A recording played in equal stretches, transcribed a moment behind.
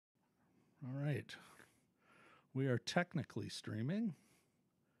All right. We are technically streaming.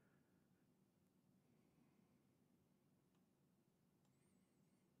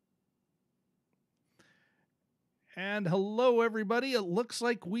 And hello, everybody. It looks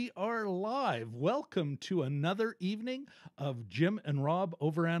like we are live. Welcome to another evening of Jim and Rob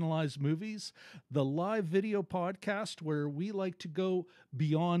Overanalyze Movies, the live video podcast where we like to go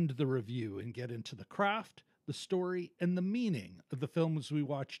beyond the review and get into the craft, the story, and the meaning of the films we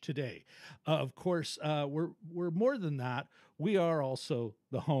watch today. Of course, we're more than that. We are also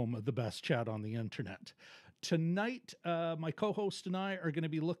the home of the best chat on the internet. Tonight, my co-host and I are going to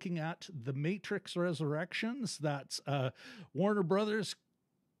be looking at The Matrix Resurrections. That's Warner Brothers'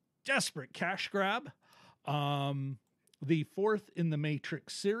 desperate cash grab. The fourth in the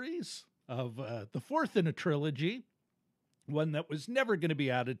Matrix series of the fourth in a trilogy, one that was never going to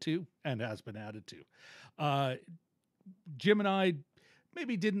be added to and has been added to. Jim and I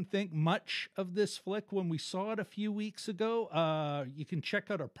maybe didn't think much of this flick when we saw it a few weeks ago. You can check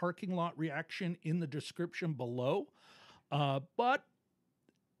out our parking lot reaction in the description below. But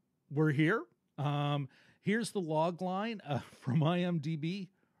we're here. Here's the log line from IMDb.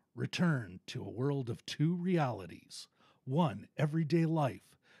 Return to a world of two realities. One, everyday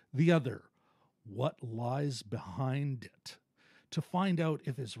life. The other, what lies behind it. To find out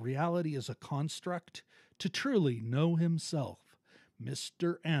if his reality is a construct, to truly know himself,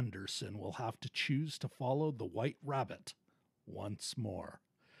 Mr. Anderson will have to choose to follow the White Rabbit once more.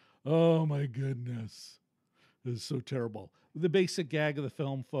 Oh my goodness. This is so terrible. The basic gag of the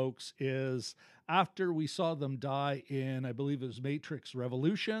film, folks, is after we saw them die in, I believe it was Matrix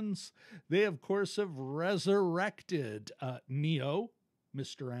Revolutions, they, of course, have resurrected Neo,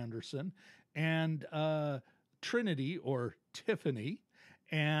 Mr. Anderson, and Trinity, or Tiffany.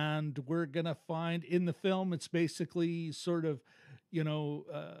 And we're going to find in the film, it's basically sort of,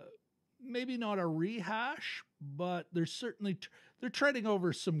 maybe not a rehash, but they're certainly they're treading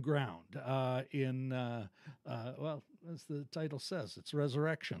over some ground well, as the title says, it's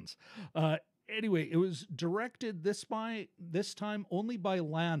Resurrections. Anyway, it was directed this time only by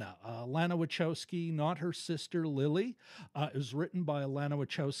Lana. Lana Wachowski, not her sister Lily. It was written by Lana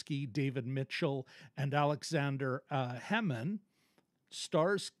Wachowski, David Mitchell, and Aleksandar Hemon.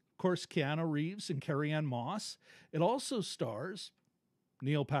 Stars, of course, Keanu Reeves and Carrie-Ann Moss. It also stars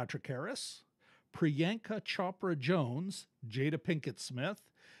Neil Patrick Harris, Priyanka Chopra Jones, Jada Pinkett Smith,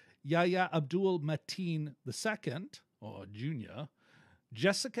 Yahya Abdul-Mateen II, Jr.,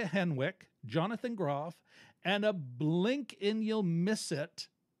 Jessica Henwick, Jonathan Groff, and a blink and you'll miss it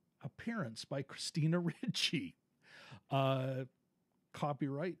appearance by Christina Ricci. Copyright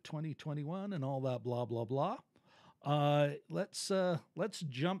 2021 and all that blah, blah, blah. Let's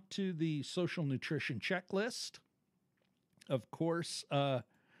jump to the social nutrition checklist. Of course,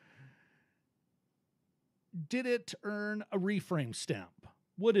 did it earn a reframe stamp?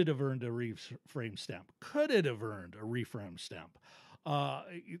 Would it have earned a reframe stamp? Could it have earned a reframe stamp?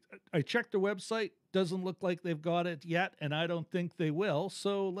 I checked their website. Doesn't look like they've got it yet, and I don't think they will.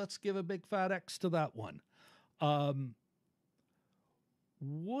 So let's give a big fat X to that one.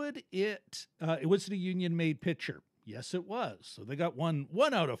 Would it? It was a union-made picture. Yes, it was. So they got one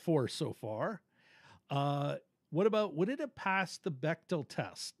out of 4 so far. What about, would it have passed the Bechdel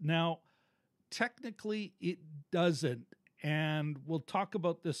test? Now, technically, it doesn't. And we'll talk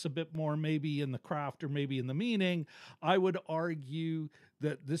about this a bit more, maybe in the craft or maybe in the meaning. I would argue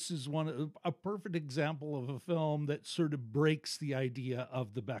that this is a perfect example of a film that sort of breaks the idea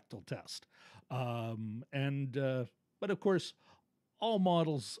of the Bechdel test. But of course, all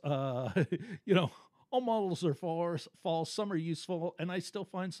models, all models are false, some are useful, and I still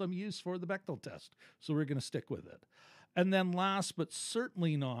find some use for the Bechdel test. So we're going to stick with it. And then last, but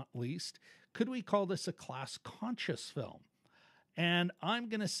certainly not least, could we call this a class-conscious film? And I'm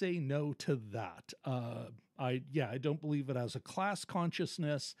going to say no to that. I don't believe it has a class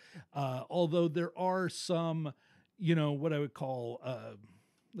consciousness, although there are some, what I would call,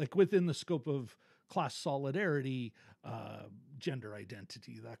 like within the scope of class solidarity, gender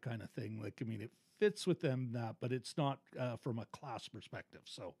identity, that kind of thing. Like, I mean, it fits within that, but it's not from a class perspective.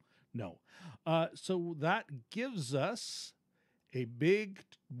 So no. So that gives us a big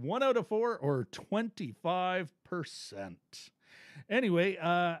 1 out of 4 or 25%. Anyway,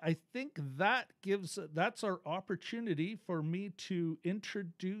 I think that's our opportunity for me to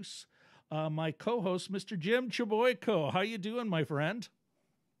introduce my co-host, Mr. Jim Chaboyko. How you doing, my friend?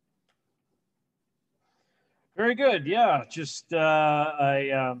 Very good. Yeah, just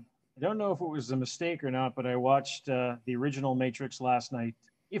I don't know if it was a mistake or not, but I watched the original Matrix last night,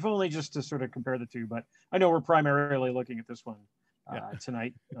 if only just to sort of compare the two. But I know we're primarily looking at this one.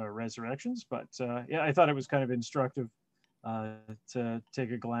 tonight, Resurrections. But yeah, I thought it was kind of instructive to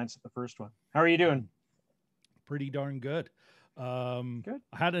take a glance at the first one. How are you doing? Pretty darn good. Good.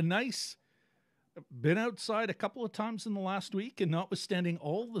 I had been outside a couple of times in the last week, and notwithstanding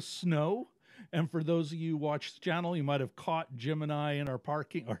all the snow, and for those of you who watch the channel, you might have caught Jim and I in our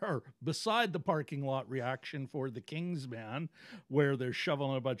parking or beside the parking lot reaction for the Kingsman, where they're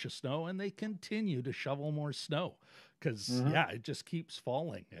shoveling a bunch of snow, and they continue to shovel more snow because it just keeps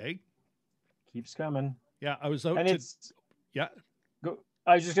falling. Eh? Keeps coming. Yeah, I was out. And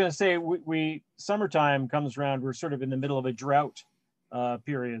I was just gonna say, we summertime comes around. We're sort of in the middle of a drought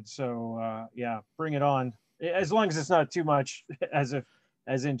period. So yeah, bring it on. As long as it's not too much, as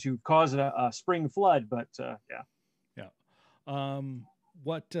in to cause a spring flood. But yeah.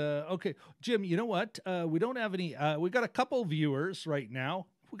 Okay, Jim, you know what? We don't have any, we got a couple viewers right now.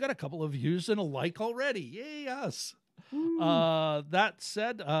 We got a couple of views and a like already. Yay, us. That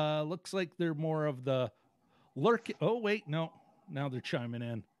said, looks like they're more of the lurk. Oh, wait, no. Now they're chiming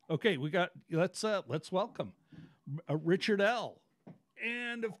in. Okay, let's welcome Richard L.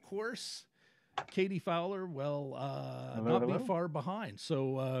 And of course, Katie Fowler will be far behind.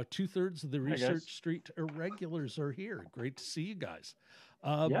 So 2/3 of the Research Street Irregulars are here. Great to see you guys.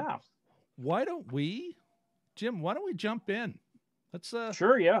 Yeah. Why don't we, Jim? Why don't we jump in? Let's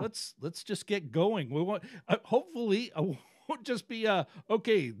sure. Yeah. Let's just get going. We want hopefully it won't just be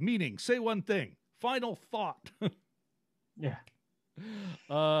okay. Meeting. Say one thing. Final thought. Yeah.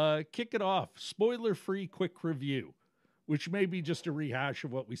 Kick it off. Spoiler-free quick review, which may be just a rehash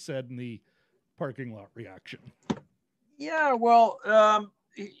of what we said in the parking lot reaction. Yeah, well,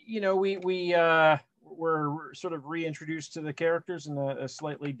 we're sort of reintroduced to the characters in a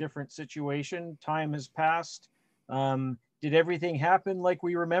slightly different situation. Time has passed. Did everything happen like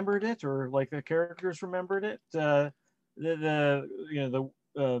we remembered it, or like the characters remembered it? Lana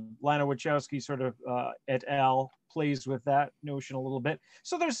Wachowski sort of et al. Plays with that notion a little bit.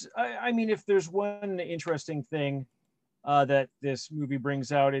 So if there's one interesting thing that this movie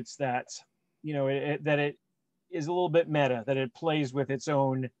brings out, it's that that it is a little bit meta, that it plays with its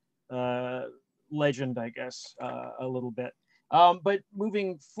own legend, I guess, a little bit. But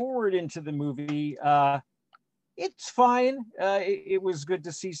moving forward into the movie, it's fine. It was good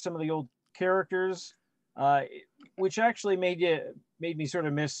to see some of the old characters, which actually made me sort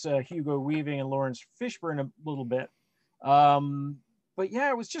of miss Hugo Weaving and Lawrence Fishburne a little bit. But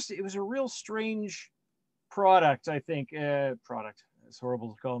yeah, it was a real strange product, I think. Product. It's horrible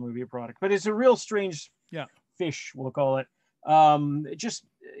to call a movie a product, but it's a real strange fish, we'll call it. And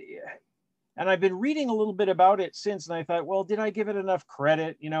I've been reading a little bit about it since, and I thought, well, did I give it enough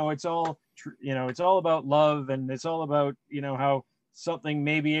credit? It's all about love, and it's all about, how something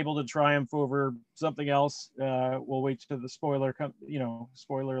may be able to triumph over something else. We'll wait to the spoiler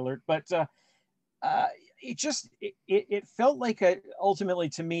alert. But it felt like ultimately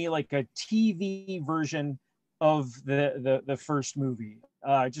to me, like a TV version of the first movie.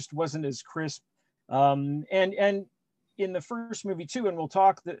 It just wasn't as crisp. And in the first movie too, and we'll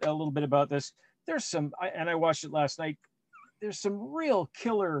talk a little bit about this, there's some, and I watched it last night, there's some real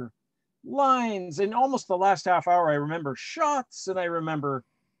killer lines. And almost the last half hour, I remember shots, and I remember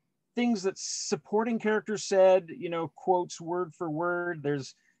things that supporting characters said, quotes word for word.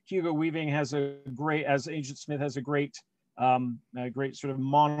 There's Hugo Weaving as Agent Smith has a great sort of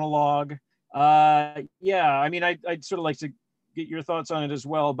monologue. I'd sort of like to get your thoughts on it as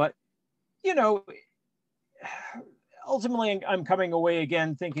well. But, ultimately, I'm coming away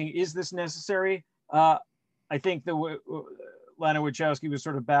again thinking, is this necessary? I think Lana Wachowski was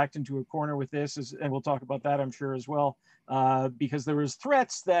sort of backed into a corner with this, and we'll talk about that, I'm sure, as well, because there was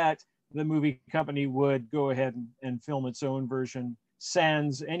threats that the movie company would go ahead and film its own version,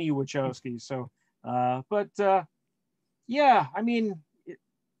 sans any Wachowski. So,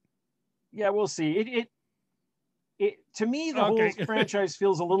 we'll see. It to me, the whole franchise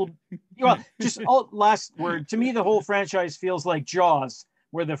feels a little, last word, to me, the whole franchise feels like Jaws,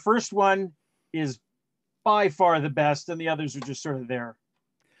 where the first one is by far the best and the others are just sort of there.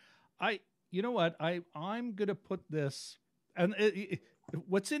 You know what? I'm going to put this, and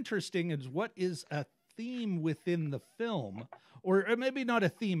what's interesting is what is a theme within the film, or maybe not a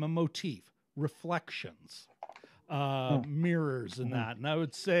theme, a motif, reflections. Mirrors and that. And I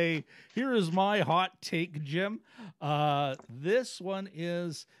would say, here is my hot take, Jim. This one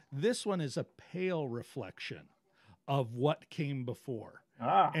is a pale reflection of what came before.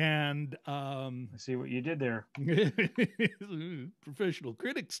 And I see what you did there. Professional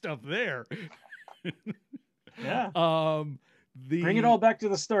critic stuff there. Yeah. Bring it all back to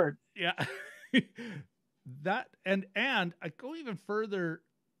the start. Yeah. that and I go even further,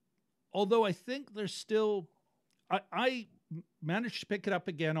 although I think there's still I managed to pick it up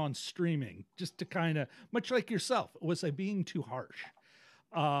again on streaming just to kind of, much like yourself, was I being too harsh?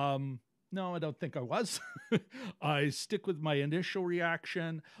 No, I don't think I was. I stick with my initial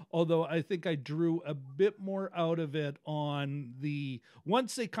reaction, although I think I drew a bit more out of it on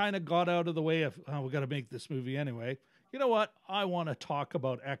once they kind of got out of the way of, oh, we got to make this movie anyway. You know what? I want to talk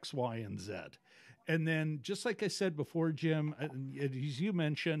about X, Y, and Z. And then, just like I said before, Jim, as you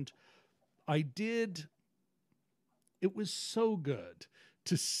mentioned, it was so good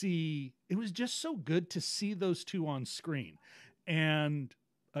to see, it was just so good to see those two on screen. And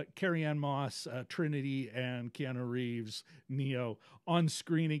Carrie-Ann Moss, Trinity, and Keanu Reeves, Neo, on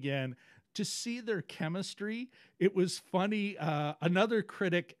screen again. To see their chemistry, it was funny. Another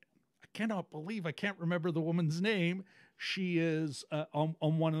critic, I can't remember the woman's name. She is on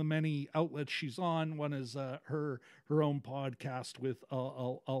one of the many outlets she's on. One is her own podcast with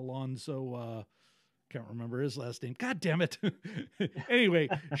Alonso. Can't remember his last name. God damn it. Anyway,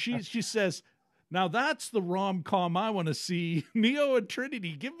 she says, now that's the rom-com I want to see. Neo and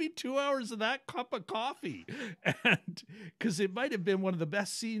Trinity, give me 2 hours of that cup of coffee. And because it might have been one of the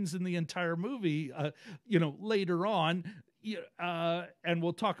best scenes in the entire movie, later on. And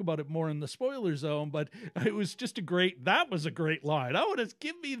we'll talk about it more in the spoiler zone, but it was just that was a great line. I want to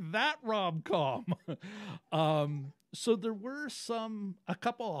give me that rom-com. So there were a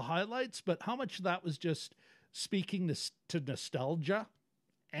couple of highlights, but how much of that was just speaking to nostalgia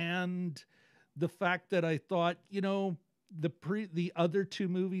and the fact that I thought, the other two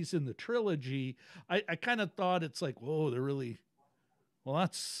movies in the trilogy, I kind of thought it's like, whoa, well,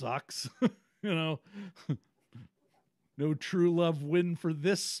 that sucks. No true love win for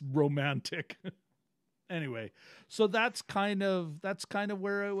this romantic. Anyway, so that's kind of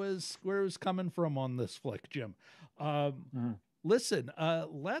where it was coming from on this flick, Jim. Listen,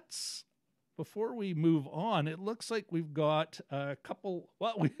 let's, before we move on, it looks like we've got a couple.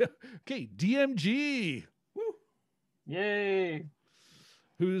 Okay, DMG. Woo. Yay.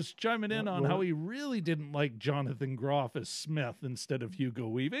 Who's chiming in on how he really didn't like Jonathan Groff as Smith instead of Hugo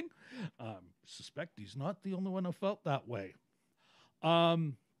Weaving. Suspect he's not the only one who felt that way.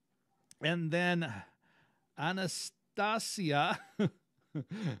 And then Anastasia.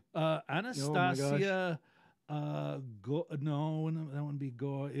 Anastasia. That wouldn't be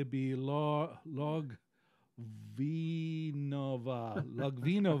Go. It'd be Logvinova,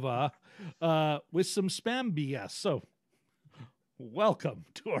 with some spam BS. So, welcome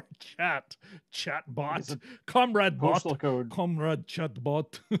to our chat bot, comrade postal bot, code, comrade chat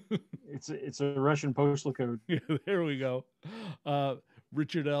bot. it's a Russian postal code. Yeah, there we go.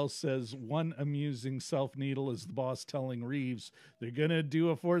 Richard L. says, one amusing self-needle is the boss telling Reeves they're going to do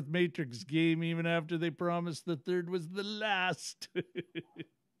a fourth Matrix game even after they promised the third was the last.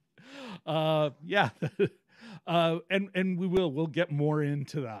 Yeah. And we'll get more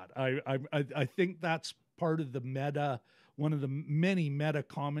into that. I think that's part of the meta, one of the many meta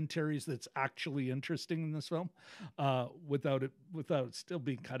commentaries that's actually interesting in this film, without it still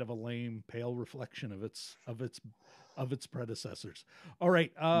being kind of a lame, pale reflection of its predecessors. All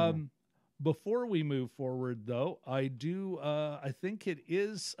right. Before we move forward, though, I think it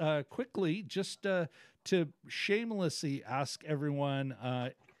is quickly just to shamelessly ask everyone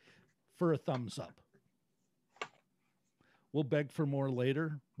for a thumbs up. We'll beg for more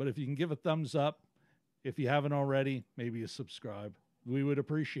later, but if you can give a thumbs up, if you haven't already, maybe a subscribe. We would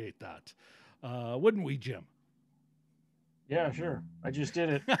appreciate that. Wouldn't we, Jim? Yeah, sure. I just did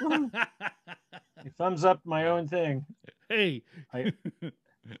it. Thumbs up my own thing. Hey, you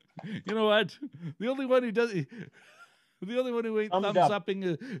know what? The only one who ain't thumbs upping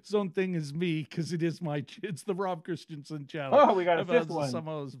his own thing is me, because it's the Rob Christensen channel. Oh, we got a fifth one.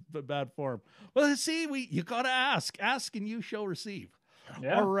 Somehow it's bad form. Well, see, you gotta ask and you shall receive.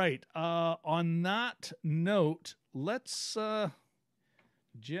 Yeah. All right. On that note, let's,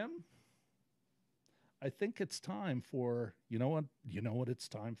 Jim, I think it's time for, you know what it's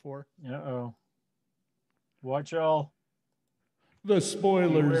time for? Uh-oh. Watch all. The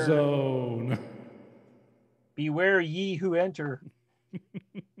spoiler zone. Beware ye who enter.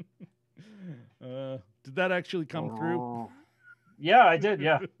 Did that actually come through? Yeah, I did.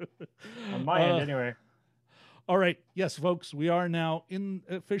 Yeah. On my end, anyway. All right. Yes, folks, we are now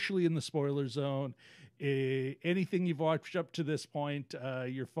officially in the spoiler zone. Anything you've watched up to this point,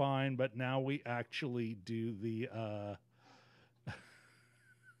 you're fine. But now we actually do the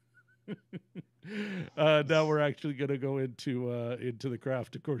Now we're actually going to go into the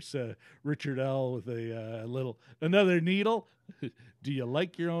craft. Of course, Richard L. with another needle. Do you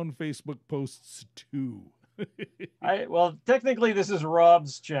like your own Facebook posts too? Well, technically this is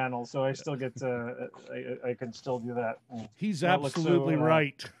Rob's channel, so I still get to, I can still do that. He's absolutely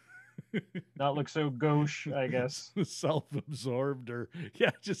right. Not look so gauche, I guess. Self-absorbed or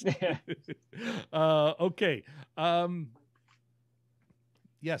just Yeah. okay.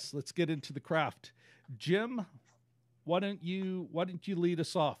 Yes, let's get into the craft. Jim, why don't you lead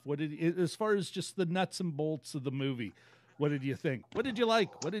us off? As far as just the nuts and bolts of the movie, what did you think? What did you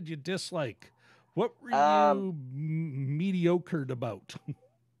like? What did you dislike? What were you mediocred about?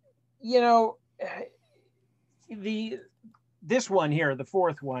 This one here, the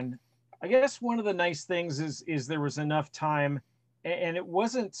fourth one, I guess one of the nice things is there was enough time, and it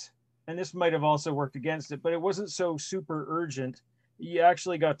wasn't, and this might have also worked against it, but it wasn't so super urgent. You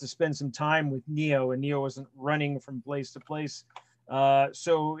actually got to spend some time with Neo, and Neo wasn't running from place to place.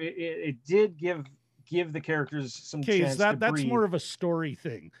 So it did give the characters some chance to breathe. That's more of a story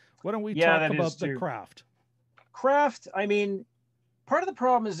thing. Why don't we talk about the craft? Craft, I mean, part of the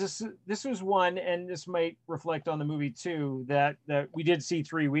problem is this was one, and this might reflect on the movie too, that we did see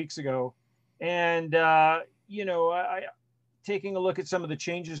 3 weeks ago. And, I taking a look at some of the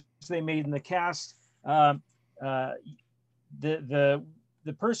changes they made in the cast, the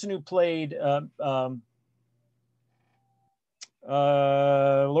person who played Lawrence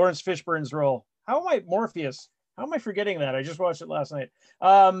Fishburne's role, Morpheus? How am I forgetting that? I just watched it last night.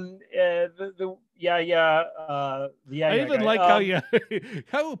 The Yahya. I even guy. Like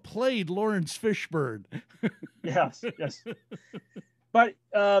how played Lawrence Fishburne. Yes. But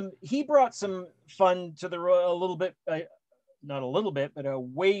he brought some fun to the role a little bit, not a little bit, but a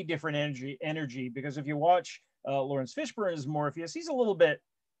way different energy. Because if you watch Lawrence Fishburne as Morpheus, he's a little bit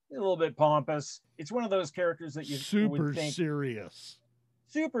pompous. It's one of those characters that you would think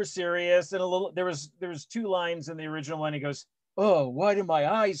super serious, and a little. There was 2 lines in the original one. He goes, "Oh, why do my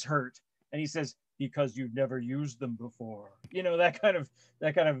eyes hurt?" And he says, "Because you've never used them before." That kind of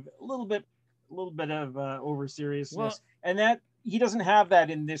little bit of over seriousness, and that he doesn't have that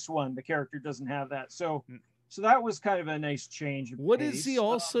in this one. The character doesn't have that, so that was kind of a nice change. What does he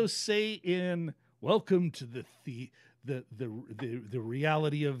also say in Welcome to the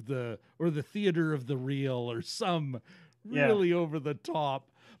reality of the theater of the real, or some really over the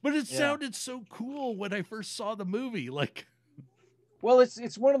top, but it sounded so cool when I first saw the movie. Well,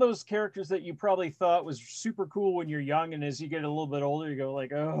 it's one of those characters that you probably thought was super cool when you're young, and as you get a little bit older, you go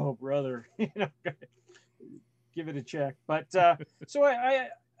like, "Oh, brother," give it a check. But so I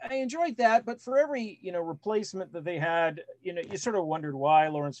enjoyed that. But for every replacement that they had, you sort of wondered why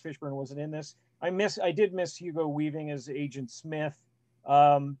Lawrence Fishburne wasn't in this. I did miss Hugo Weaving as Agent Smith.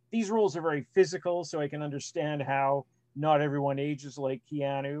 These roles are very physical, so I can understand how not everyone ages like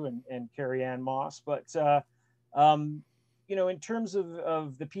Keanu and Carrie-Ann Moss, but in terms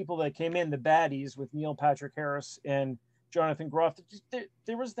of the people that came in, the baddies with Neil Patrick Harris and Jonathan Groff, they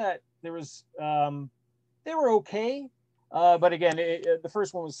were okay, but again, the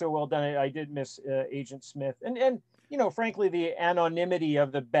first one was so well done. I did miss Agent Smith, and frankly, the anonymity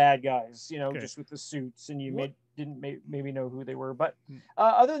of the bad guys, just with the suits, and you didn't maybe know who they were, but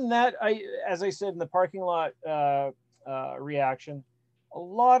other than that, as I said in the parking lot reaction, a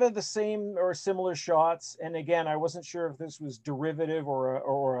lot of the same or similar shots. And again, I wasn't sure if this was derivative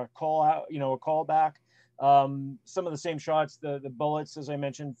or a call out, a callback. Some of the same shots, the bullets, as I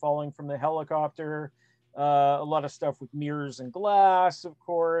mentioned, falling from the helicopter, a lot of stuff with mirrors and glass, of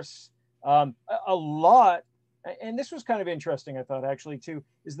course, a lot. And this was kind of interesting, I thought, actually, too,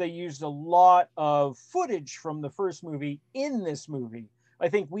 is they used a lot of footage from the first movie in this movie. I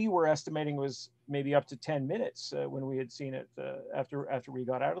think we were estimating was maybe up to 10 minutes when we had seen it after we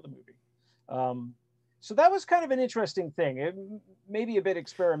got out of the movie. So that was kind of an interesting thing. It maybe a bit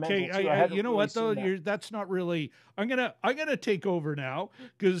experimental. Okay, you know what though? That's not really. I'm gonna take over now,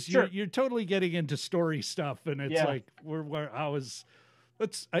 because you're totally getting into story stuff, and it's like where I was.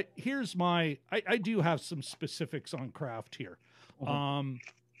 Here's my. I do have some specifics on craft here.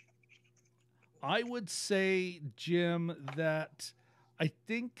 I would say, Jim, that I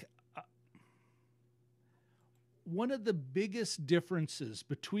think one of the biggest differences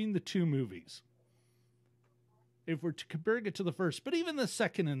between the two movies, if we're comparing it to the first, but even the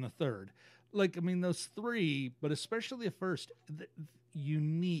second and the third, those three, but especially the first, the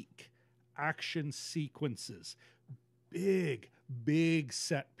unique action sequences, big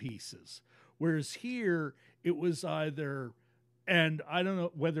set pieces. Whereas here, it was either, and I don't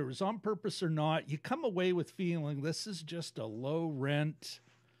know whether it was on purpose or not, you come away with feeling this is just a low rent,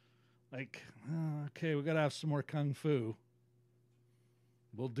 Like, okay, we got to have some more kung fu.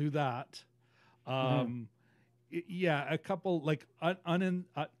 We'll do that. Yeah, a couple like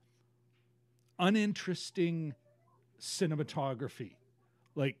uninteresting cinematography,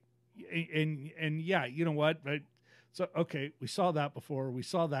 like, and yeah, you know what? Right? So okay, we saw that before. We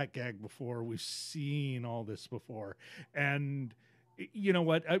saw that gag before. We've seen all this before, and you know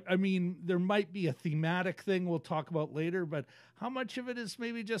what? I mean, there might be a thematic thing we'll talk about later, but how much of it is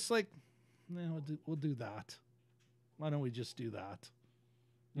maybe just like, we'll do that. Why don't we just do that?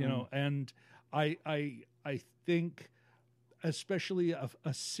 You know, and I think, especially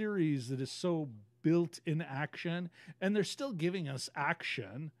a series that is so built in action, and they're still giving us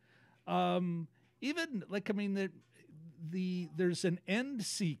action. Even like, I mean, there's an end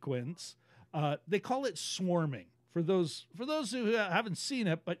sequence. They call it swarming. For those who haven't seen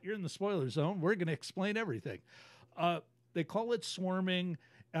it, but you're in the spoiler zone, we're going to explain everything. They call it swarming.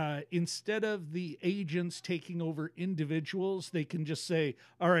 Instead of the agents taking over individuals, they can just say,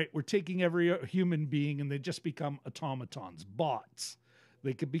 all right, we're taking every human being, and they just become automatons, bots.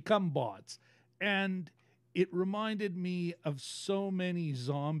 They could become bots. And it reminded me of so many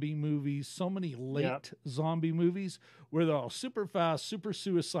zombie movies, so many late zombie movies where they're all super fast, super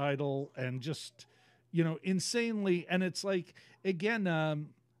suicidal, and just, you know, insanely. And it's like, again, I've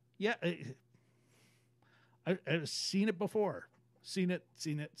seen it before. Seen it.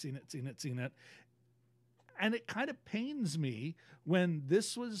 And it kind of pains me when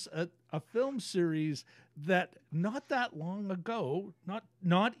this was a film series that not that long ago,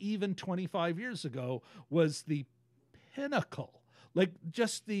 not even 25 years ago, was the pinnacle. Like,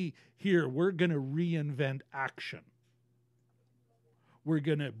 just we're going to reinvent action. We're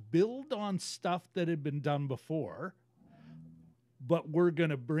going to build on stuff that had been done before, but we're going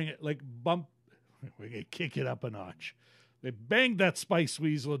to bring it, like, we're going to kick it up a notch. They banged that Spice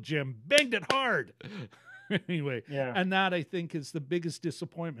Weasel, Jim. Banged it hard. Anyway, and that, I think, is the biggest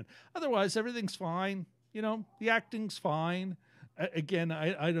disappointment. Otherwise, everything's fine. You know, the acting's fine. Again,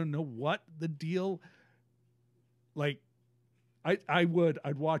 I don't know what the deal. Like, I'd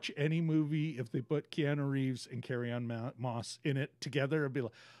watch any movie if they put Keanu Reeves and Carrie-Ann Moss in it together. I'd be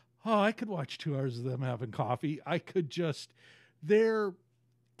like, oh, I could watch 2 hours of them having coffee. I could just, their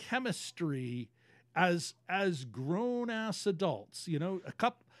chemistry as grown ass adults, you know, a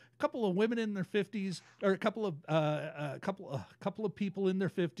couple of women in their 50s, or a couple of people in their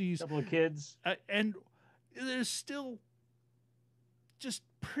 50s, couple of kids, and they're still just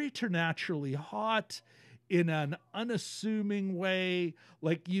preternaturally hot in an unassuming way.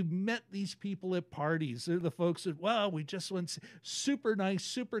 Like, you met these people at parties. They're the folks that, well, we just went, super nice,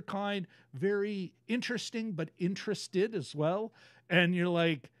 super kind, very interesting, but interested as well. And you're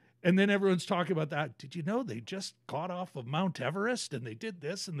like, and then everyone's talking about that. Did you know they just got off of Mount Everest and they did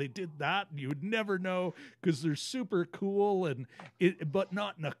this and they did that? And you would never know because they're super cool, but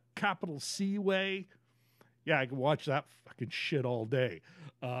not in a capital C way. Yeah, I could watch that fucking shit all day.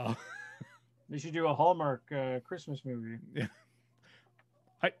 They should do a Hallmark Christmas movie. Yeah.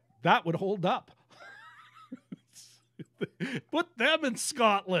 That would hold up. Put them in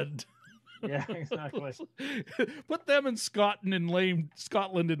Scotland. Yeah, exactly. Put them in Scotland and lame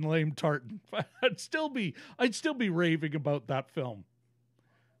tartan. I'd still be raving about that film.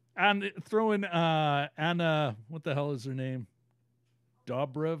 And throw in Anna, what the hell is her name?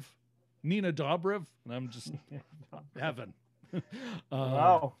 Nina Dobrev, and I'm just heaven.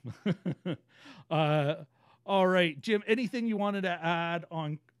 Wow. All right, Jim. Anything you wanted to add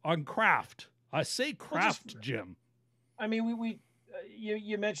on Craft? I say Craft, Jim. I mean,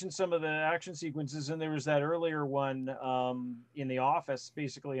 you mentioned some of the action sequences, and there was that earlier one in the office,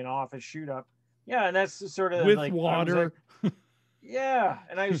 basically an office shoot up. Yeah, and that's sort of with like water. Yeah,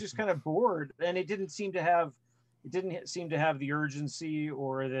 and I was just kind of bored, and it didn't seem to have the urgency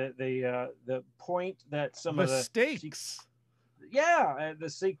or the point that some of the stakes. The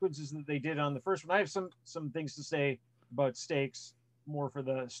sequences that they did on the first one. I have some things to say about stakes, more for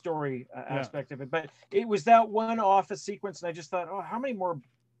the story aspect of it, but it was that one office sequence, and I just thought, oh, how many more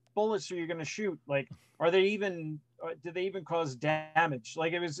bullets are you going to shoot? Like, did they even cause damage?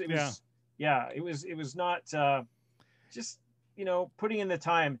 Like, it was not just, you know, putting in the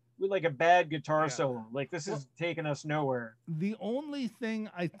time with like a bad guitar solo. Like, this is taking us nowhere. The only thing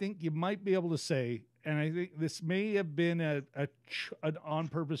I think you might be able to say, and I think this may have been an on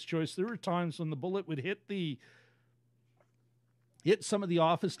purpose choice, there were times when the bullet would hit some of the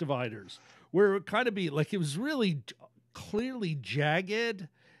office dividers where it would kind of be like, it was really clearly jagged,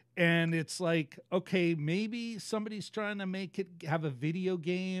 and it's like, okay, maybe somebody's trying to have a video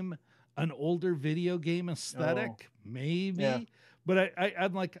game, an older video game aesthetic, maybe. Yeah. But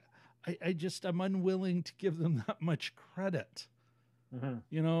I'm like, I'm unwilling to give them that much credit.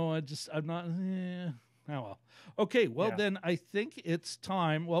 You know, I'm not. Oh well. Okay. Well, then I think it's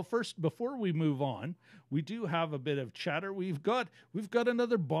time. Well, first, before we move on, we do have a bit of chatter. We've got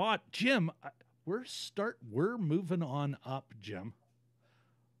another bot, Jim. We're moving on up, Jim.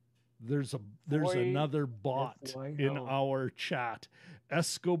 There's another bot in our chat,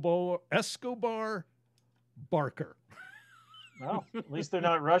 Escobar Barker. Well, at least they're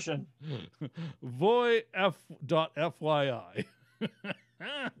not Russian. Voy F.FYI.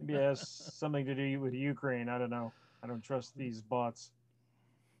 Maybe it has something to do with Ukraine. I don't know. I don't trust these bots.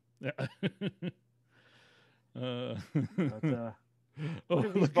 Yeah. I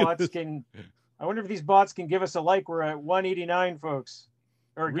wonder if these bots can give us a like. We're at 189, folks.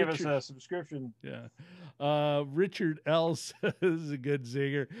 Or give us a subscription. Yeah. Richard L. says, a good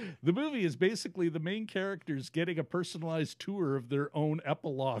zinger. The movie is basically the main characters getting a personalized tour of their own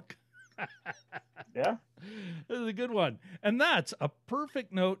epilogue. Yeah. This is a good one. And that's a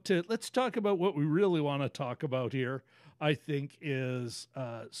perfect note to, let's talk about what we really want to talk about here, I think, is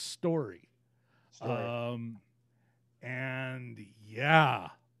story. And yeah.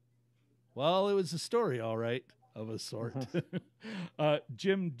 Well, it was a story, all right, of a sort.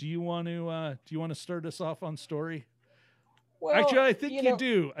 Jim, do you want to start us off on story? Well, actually, I think you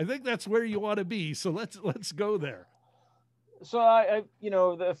do. I think that's where you want to be. So let's go there. So I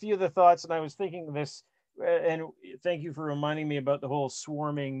a few of the thoughts, and I was thinking of this, and thank you for reminding me about the whole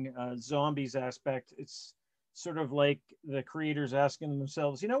swarming zombies aspect. It's sort of like the creators asking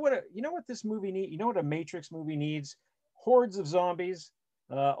themselves, you know what this movie needs? You know what a Matrix movie needs? Hordes of zombies.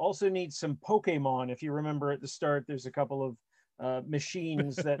 Also needs some Pokemon. If you remember at the start, there's a couple of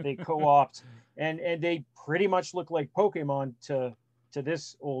machines that they co-opt, and they pretty much look like Pokemon to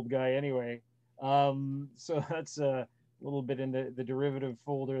this old guy anyway. So that's a little bit in the derivative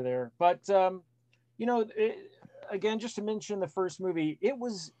folder there. But again, just to mention the first movie, it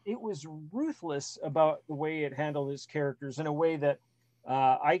was ruthless about the way it handled its characters in a way that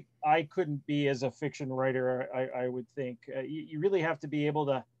I couldn't be as a fiction writer. I would think you really have to be able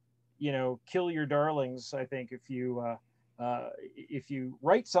to, kill your darlings. I think if you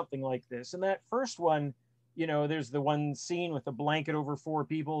write something like this, and that first one, there's the one scene with the blanket over 4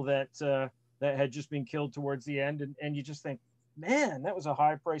 people that had just been killed towards the end, and you just think, man, that was a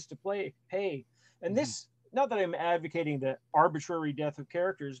high price to pay. And this, not that I'm advocating the arbitrary death of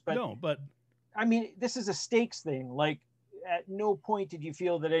characters, but no, but I mean, this is a stakes thing. Like, at no point did I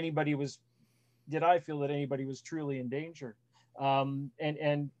feel that anybody was truly in danger. And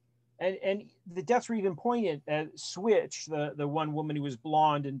the deaths were even poignant at Switch, the one woman who was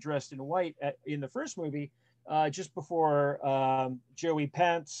blonde and dressed in white in the first movie, just before Joey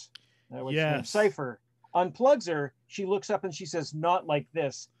Pants, Cypher, unplugs her. She looks up and she says, "Not like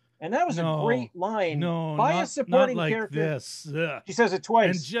this." And that was a great line by a supporting character. This. She says it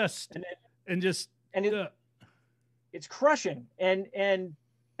twice. It's crushing. And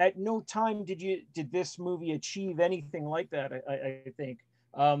at no time did this movie achieve anything like that, I think.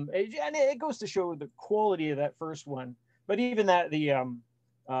 And it goes to show the quality of that first one. But even that, the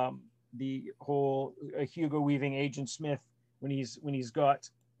whole Hugo Weaving Agent Smith, when he's got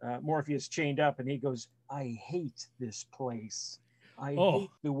Morpheus chained up and he goes, "I hate this place. I hate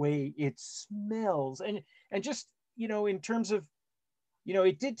the way it smells." And just, in terms of,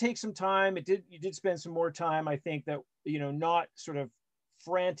 it did take some time. You did spend some more time, I think, that, not sort of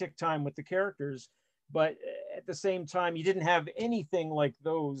frantic time with the characters, but at the same time, you didn't have anything like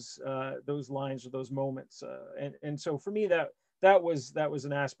those lines or those moments. And so for me, that was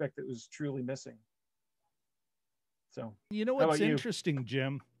an aspect that was truly missing. So, what's interesting,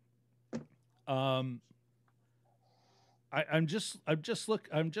 Jim? I'm just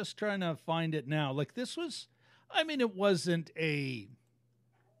trying to find it now. Like, this was, it wasn't a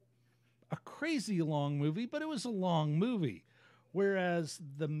crazy long movie, but it was a long movie. Whereas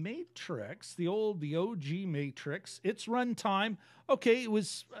the Matrix, the OG Matrix, its runtime, okay, it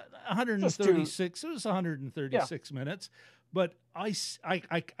was 136. It was 136 minutes, but I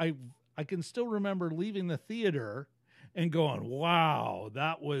can still remember leaving the theater and going, "Wow,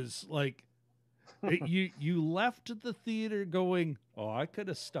 that was like." You left the theater going, "Oh, I could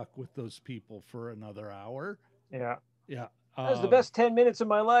have stuck with those people for another hour." Yeah. Yeah. That was the best 10 minutes of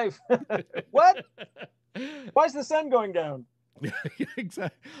my life. What? Why is the sun going down?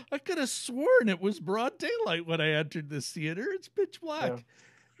 Exactly. I could have sworn it was broad daylight when I entered this theater. It's pitch black.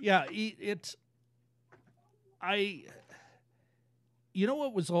 Yeah.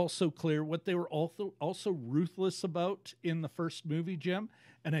 What was also clear, what they were also ruthless about in the first movie, Jim,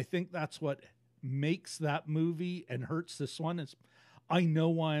 and I think that's what makes that movie and hurts this one, is I know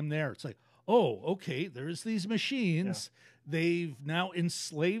why I'm there. It's like, oh, okay, there's these machines. They've now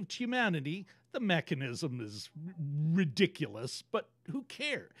enslaved humanity. The mechanism is ridiculous, but who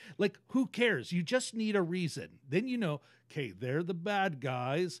cares? Like, who cares? You just need a reason. Then you know, okay, they're the bad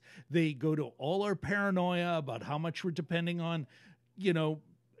guys. They go to all our paranoia about how much we're depending on, you know,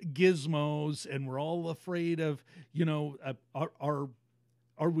 gizmos, and we're all afraid of, you know, are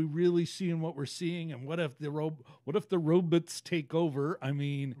we really seeing what we're seeing? And what if the robots take over? I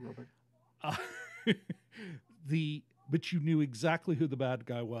mean, but you knew exactly who the bad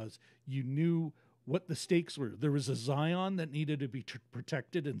guy was. You knew what the stakes were. There was a Zion that needed to be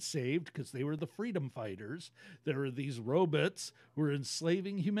protected and saved because they were the freedom fighters. There were these robots who were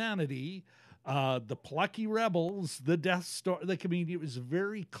enslaving humanity, the plucky rebels, the Death Star. Like, I mean, it was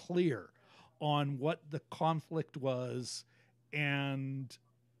very clear on what the conflict was, and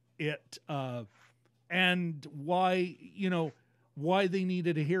it and why, you know, why they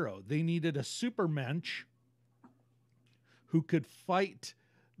needed a hero. They needed a supermensch who could fight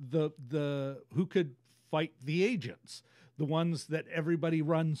who could fight the agents, the ones that everybody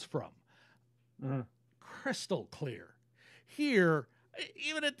runs from. Crystal clear. Here,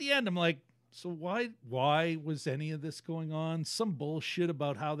 even at the end, I'm like, so why was any of this going on? Some bullshit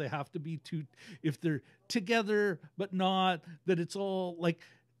about how they have to be if they're together but not, that it's all like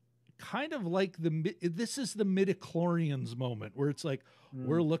kind of like this is the midichlorians moment where it's like,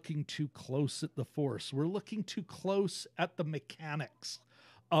 we're looking too close at the force. We're looking too close at the mechanics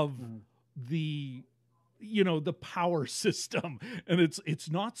of the, you know, the power system, and it's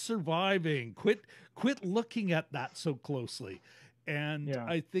not surviving. Quit looking at that so closely. And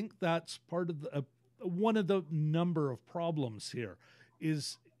I think that's part of one of the number of problems here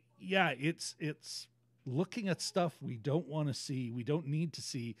is, it's looking at stuff we don't want to see, we don't need to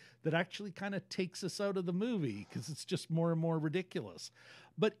see, that actually kind of takes us out of the movie because it's just more and more ridiculous.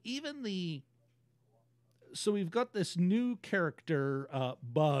 But even so we've got this new character,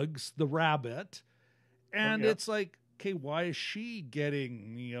 Bugs, the rabbit, and it's like, okay, why is she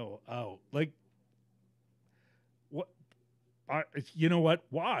getting, you know, out? Like, what? You know what?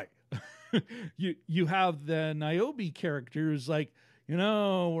 Why? you have the Niobe character who's like, you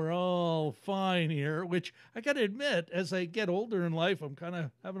know, we're all fine here, which I got to admit, as I get older in life, I'm kind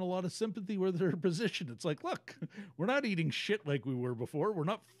of having a lot of sympathy with her position. It's like, look, we're not eating shit like we were before. We're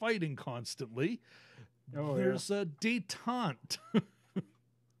not fighting constantly. There's a detente.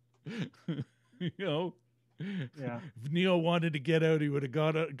 You know? Yeah. If Neo wanted to get out, he would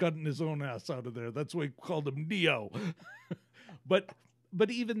have gotten his own ass out of there. That's why we called him Neo. But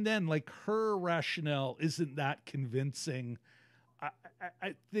even then, like, her rationale isn't that convincing.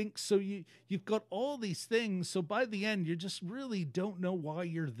 I think so. You've got all these things. So by the end, you just really don't know why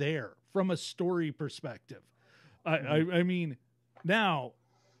you're there from a story perspective. I mean, now,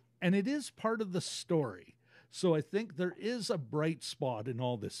 and it is part of the story. So I think there is a bright spot in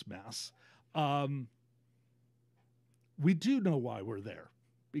all this mess. We do know why we're there,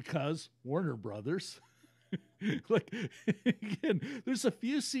 because Warner Brothers. Like, again, there's a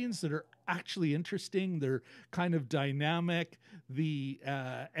few scenes that are actually interesting. They're kind of dynamic.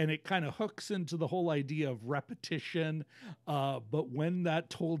 And it kind of hooks into the whole idea of repetition. But when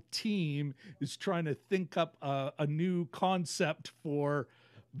that whole team is trying to think up a new concept for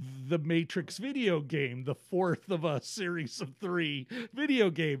the Matrix video game, the fourth of a series of 3 video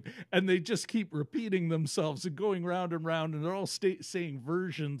game, and they just keep repeating themselves and going round and round, and they're all saying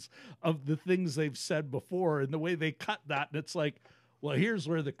versions of the things they've said before, and the way they cut that, and it's like, well, here's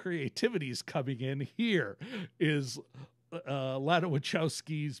where the creativity is coming in. Here is Lana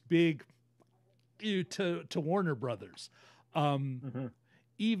Wachowski's big to Warner Brothers.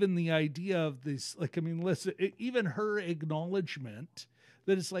 Even the idea of this, like, I mean, listen, even her acknowledgement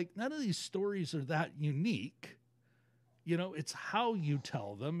that it's like, none of these stories are that unique. You know, it's how you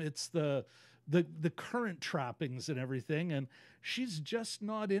tell them. It's the current trappings and everything. And she's just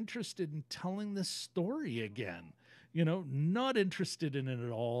not interested in telling this story again. You know, not interested in it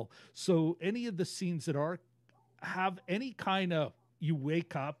at all. So any of the scenes that have any kind of, you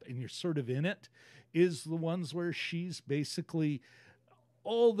wake up and you're sort of in it, is the ones where she's basically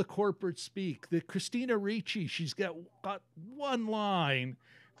all the corporate speak. The Christina Ricci, she's got one line,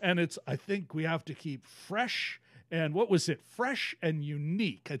 and it's, I think we have to keep fresh. And what was it? Fresh and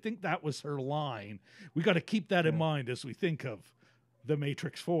unique. I think that was her line. We got to keep that in mind as we think of the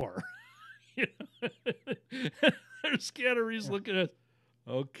Matrix 4. There's Keanu Reeves looking at,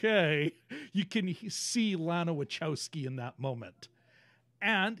 okay. You can see Lana Wachowski in that moment.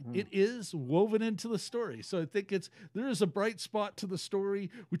 and it is woven into the story. So I think there is a bright spot to the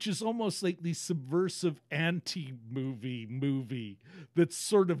story, which is almost like the subversive movie that's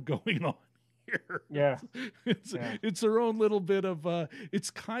sort of going on here. Yeah. It's their own little bit of,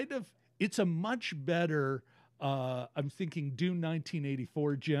 it's a much better, I'm thinking Dune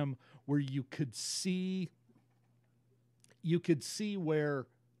 1984, Jim, where you could see where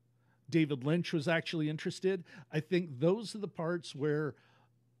David Lynch was actually interested. I think those are the parts where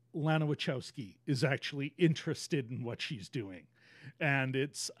Lana Wachowski is actually interested in what she's doing. And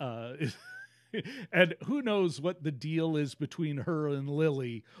it's, and who knows what the deal is between her and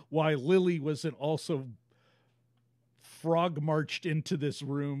Lily, why Lily wasn't also frog marched into this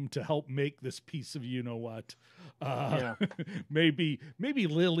room to help make this piece of you-know-what. Maybe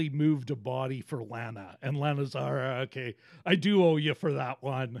Lily moved a body for Lana, and Lana's, all right, okay, I do owe you for that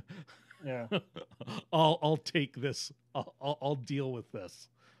one. Yeah. I'll take this. I'll deal with this.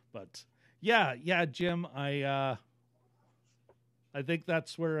 But yeah, Jim, I think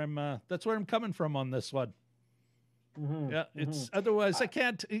that's where I'm coming from on this one. Yeah, it's otherwise I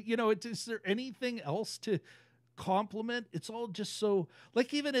can't. Is there anything else to compliment? It's all just so,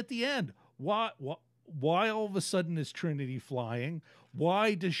 like, even at the end, why all of a sudden is Trinity flying?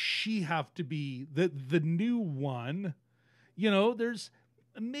 Why does she have to be the new one? There's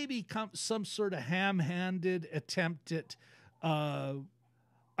maybe some sort of ham-handed attempt at. I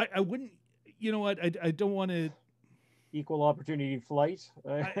wouldn't. You know what? I don't want to. Equal opportunity flight.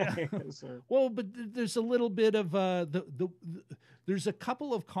 Well, but there's a little bit of there's a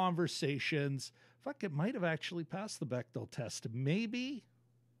couple of conversations. Fuck, it might have actually passed the Bechdel test. Maybe,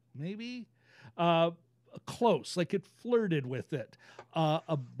 close. Like it flirted with it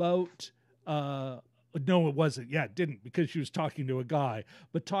about. No, it wasn't. Yeah, it didn't, because she was talking to a guy,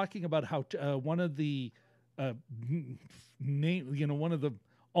 but talking about how one of the one of the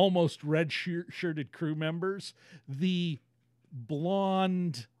almost red-shirted crew members, the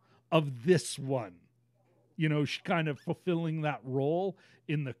blonde of this one, she kind of fulfilling that role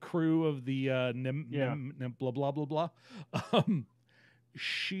in the crew of the blah, blah, blah, blah.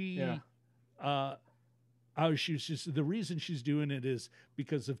 She was just, the reason she's doing it is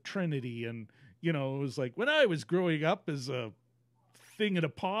because of Trinity. And, it was like, when I was growing up as a thing in a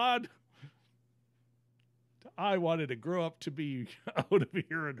pod, I wanted to grow up to be out of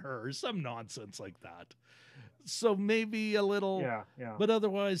here and her, or some nonsense like that. So maybe a little, but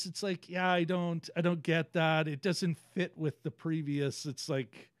otherwise it's like, I don't get that. It doesn't fit with the previous. It's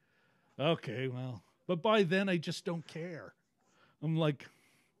like, okay, well, but by then I just don't care. I'm like,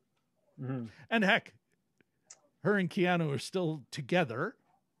 and heck, her and Keanu are still together,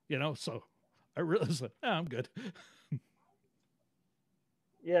 so I realized that, I'm good.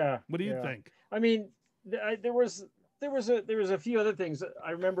 Yeah. What do you think? I mean, there was a few other things. I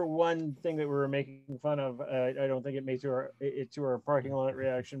remember one thing that we were making fun of. I don't think it made it to our parking lot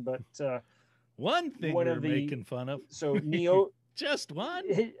reaction, but one thing we were making fun of. So Neo, just one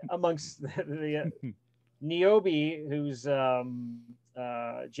amongst the Niobe, who's Jada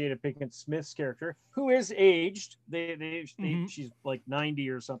Pinkett Smith's character, who is aged. She's like 90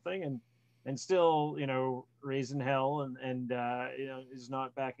 or something, and still, raising hell and is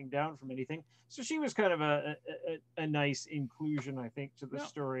not backing down from anything. So she was kind of a nice inclusion, I think, to the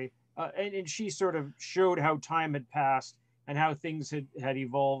story. And she sort of showed how time had passed and how things had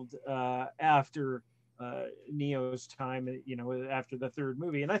evolved after Neo's time, after the third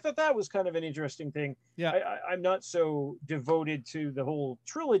movie. And I thought that was kind of an interesting thing. Yeah. I'm not so devoted to the whole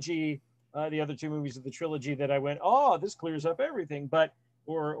trilogy, the other two movies of the trilogy, that I went, oh, this clears up everything, but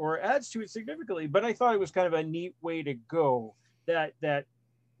or adds to it significantly. But I thought it was kind of a neat way to go, that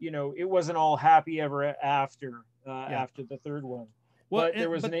it wasn't all happy ever after after the third one. Well, but there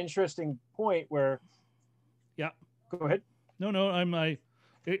was an interesting point where. Yeah. Go ahead. No, I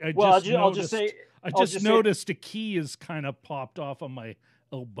just noticed a key is kind of popped off on my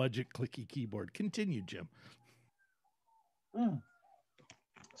low budget clicky keyboard. Continue, Jim.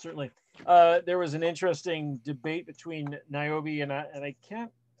 Certainly. There was an interesting debate between Niobe and I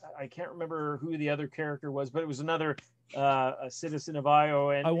can't remember who the other character was, but it was another a citizen of Io.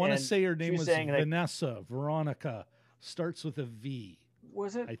 And I want to say her name was Vanessa. Veronica, starts with a V.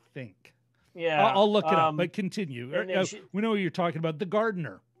 Was it? I think. Yeah. I'll look it up, but continue. We know what you're talking about. The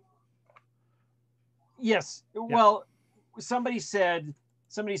gardener. Yes. Yeah. Well, somebody said,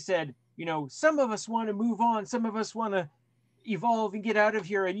 some of us want to move on. Some of us want to evolve and get out of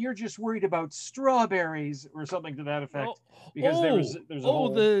here, and you're just worried about strawberries or something to that effect. Because there's a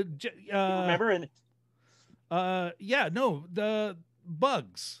whole, remember? And the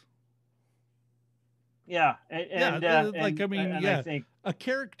bugs. Yeah, I think a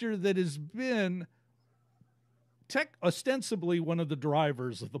character that has been ostensibly one of the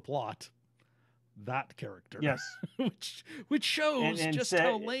drivers of the plot. That character. Yes. which shows and just said,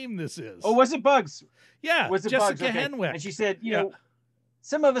 how lame this is. Oh, was it Bugs? Yeah, was it Jessica Bugs? Okay. Henwick. And she said, you know,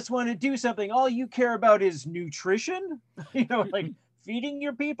 some of us want to do something. All you care about is nutrition, you know, like feeding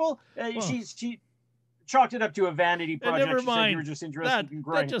your people. She chalked it up to a vanity project. Never she mind. said you were just interested in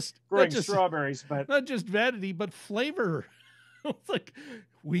growing strawberries, but not just vanity, but flavor. It's like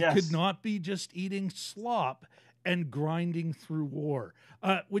we could not be just eating slop and grinding through war,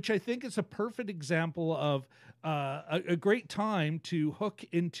 which I think is a perfect example of a great time to hook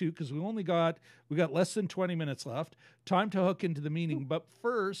into, because we got less than 20 minutes left, time to hook into the meaning. But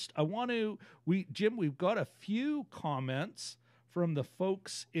first, Jim, we've got a few comments from the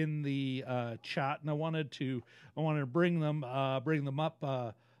folks in the chat, and I wanted to bring them up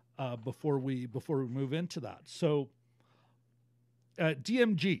before we move into that. So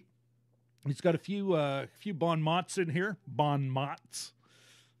DMG, he's got a few bon mots in here. Bon mots.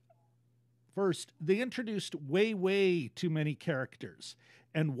 First, they introduced way too many characters.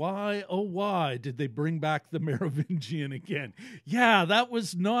 And why, oh why, did they bring back the Merovingian again? Yeah, that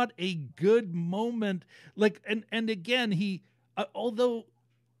was not a good moment. Like, and again, he, although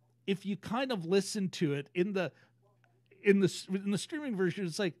if you kind of listen to it in the streaming version,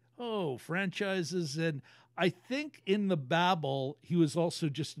 it's like, oh, franchises. And I think in the babble, he was also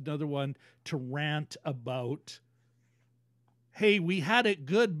just another one to rant about, hey, we had it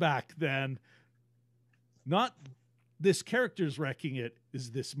good back then. Not this character's wrecking it,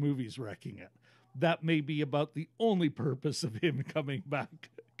 is this movie's wrecking it. That may be about the only purpose of him coming back,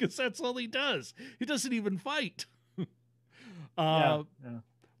 because that's all he does. He doesn't even fight.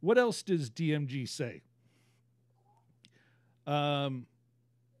 What else does DMG say?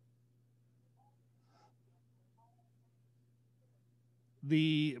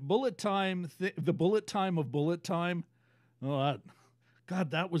 The bullet time of bullet time. Oh,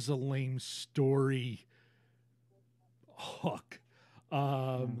 God, that was a lame story hook.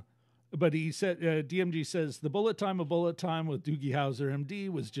 But he said, DMG says, the bullet time of bullet time with Doogie Howser MD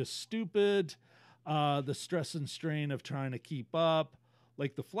was just stupid. The stress and strain of trying to keep up,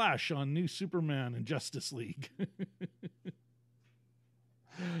 like the Flash on New Superman and Justice League.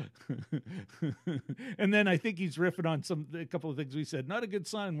 And then I think he's riffing on a couple of things we said. Not a good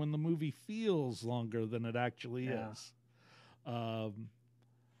sign when the movie feels longer than it actually is.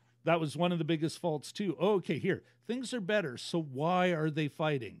 That was one of the biggest faults too. Oh, okay, here. Things are better. So why are they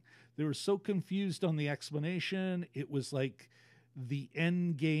fighting? They were so confused on the explanation. It was like the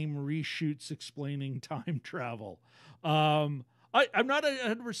end game reshoots explaining time travel. I'm not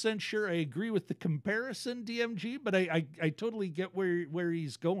 100% sure I agree with the comparison, DMG, but I totally get where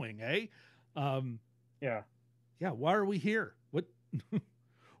he's going, eh? Yeah. Why are we here? What?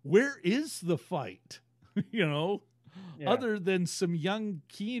 Where is the fight? You know? Yeah. Other than some young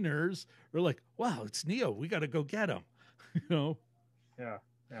keeners are like, wow, it's Neo. We got to go get him. You know? Yeah.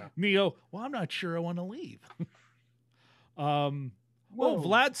 Neo, well, I'm not sure I want to leave.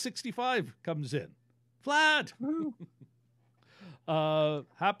 Vlad 65 comes in. Vlad.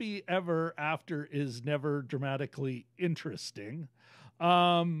 Happy ever after is never dramatically interesting.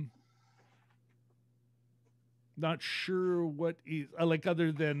 Not sure what he's like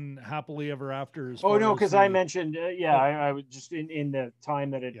other than happily ever after. Oh no, because I mentioned, I was just in the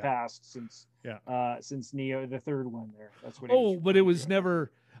time that had passed since Neo, the third one there. That's what. Oh, but it was never.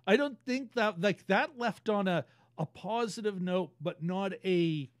 I don't think that left on a positive note, but not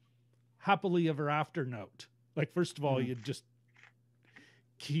a happily ever after note. Like, first of all, you just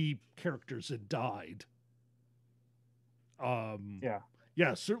key characters had died.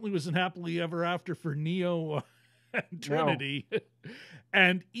 Certainly wasn't happily ever after for Neo and Trinity. No.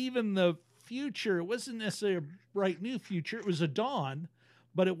 And even the future, it wasn't necessarily a bright new future. It was a dawn,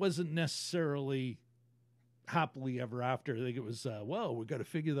 but it wasn't necessarily happily ever after. I think it was, we got to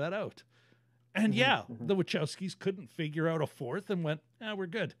figure that out. And the Wachowskis couldn't figure out a fourth and went, we're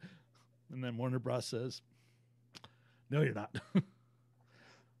good. And then Warner Bros. Says, no, you're not.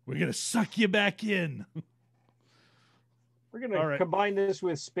 We're going to suck you back in. We're going to combine this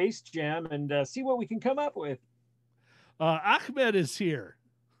with Space Jam and see what we can come up with. Ahmed is here.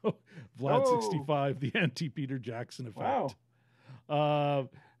 Vlad 65, the anti-Peter Jackson effect. Wow.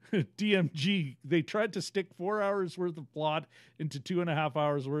 DMG, they tried to stick 4 hours worth of plot into 2.5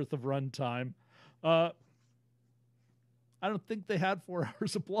 hours worth of runtime. I don't think they had 4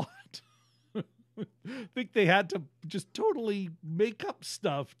 hours of plot. I think they had to just totally make up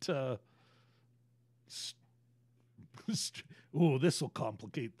stuff to ooh, this will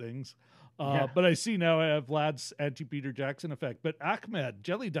complicate things. Yeah. But I see now I have Vlad's anti-Peter Jackson effect. But Ahmed,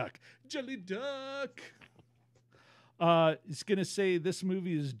 Jelly Duck, is going to say this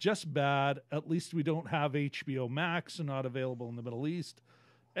movie is just bad. At least we don't have HBO Max and not available in the Middle East.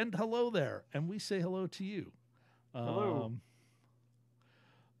 And hello there. And we say hello to you. Hello.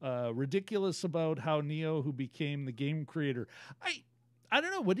 Ridiculous about how Neo, who became the game creator. I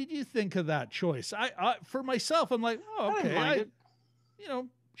don't know. What did you think of that choice? I for myself, I'm like, oh, okay. I didn't mind it.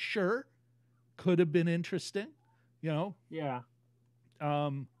 Sure. Could have been interesting, Yeah.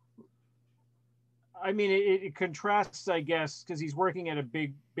 Um, I mean, it contrasts, I guess, because he's working at a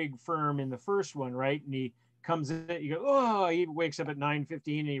big firm in the first one, right? And he comes in, you go, oh, he wakes up at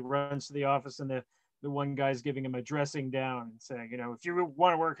 9:15 and he runs to the office, and the one guy's giving him a dressing down and saying, if you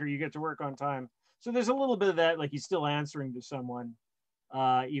want to work here, you get to work on time. So there's a little bit of that, like he's still answering to someone,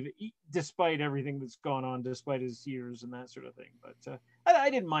 even despite everything that's gone on, despite his years and that sort of thing. But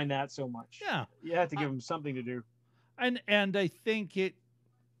I didn't mind that so much. Yeah, you had to give him something to do. And I think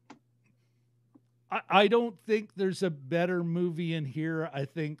I don't think there's a better movie in here. I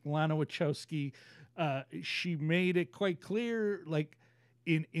think Lana Wachowski, she made it quite clear, like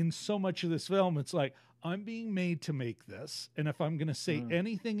in so much of this film, it's like, I'm being made to make this. And if I'm going to say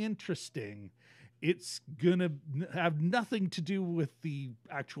anything interesting, it's going to have nothing to do with the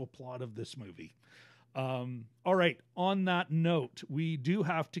actual plot of this movie. All right. On that note, we do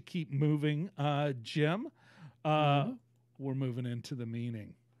have to keep moving. Jim, we're moving into the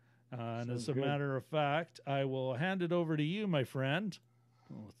meaning. And as a matter of fact, I will hand it over to you, my friend.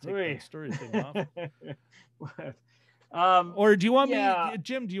 Let's take that story thing off. Or do you want me,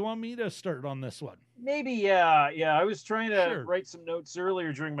 Jim, do you want me to start on this one? Maybe, yeah. I was trying to write some notes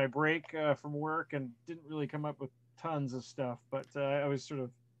earlier during my break from work and didn't really come up with tons of stuff, but I was sort of,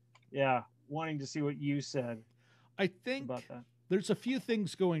 wanting to see what you said. I think about that. There's a few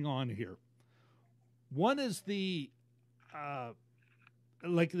things going on here. One is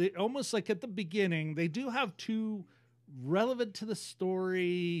almost like at the beginning, they do have two relevant to the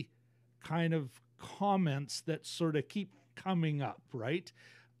story kind of comments that sort of keep coming up, right?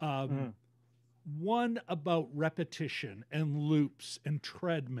 One about repetition and loops and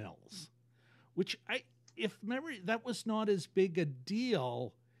treadmills, which if memory, that was not as big a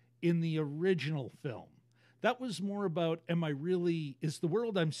deal in the original film. That was more about, is the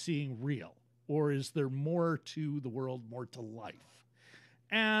world I'm seeing real? Or is there more to the world, more to life?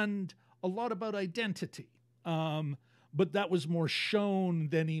 And a lot about identity. But that was more shown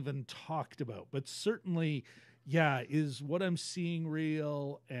than even talked about. But certainly, is what I'm seeing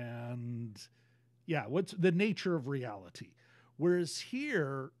real? And what's the nature of reality? Whereas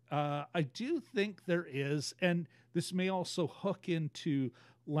here, I do think there is, and this may also hook into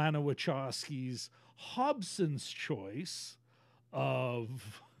Lana Wachowski's Hobson's choice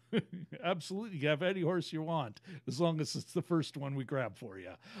of absolutely, you have any horse you want, as long as it's the first one we grab for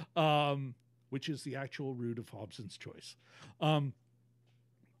you, which is the actual root of Hobson's choice.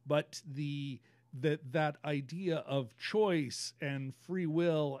 But that idea of choice and free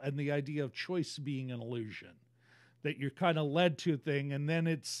will, and the idea of choice being an illusion, that you're kind of led to a thing, and then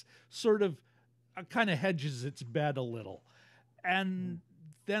it's sort of kind of hedges its bet a little. And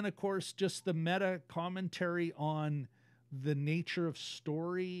then, of course, just the meta commentary on the nature of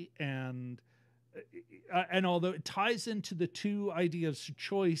story, and although it ties into the two ideas,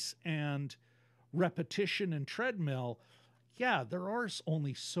 choice and repetition and treadmill, there are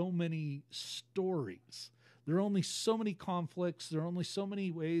only so many stories. There are only so many conflicts. There are only so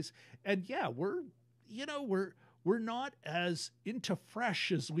many ways. And we're not as into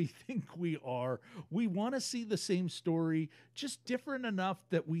fresh as we think we are. We want to see the same story, just different enough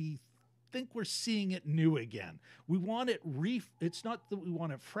that we think we're seeing it new again. We want it it's not that we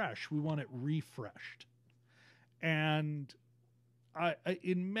want it fresh, we want it refreshed. And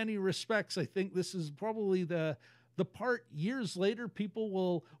in many respects, I think this is probably the part years later people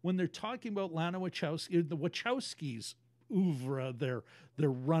will, when they're talking about Lana Wachowski, the Wachowskis oeuvre, their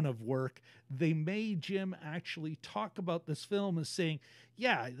run of work, they may, Jim, actually talk about this film as saying,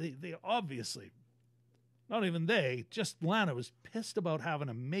 they obviously, not even they, just Lana was pissed about having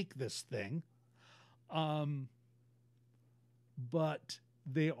to make this thing. But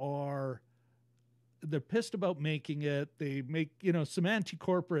they're pissed about making it. They make, some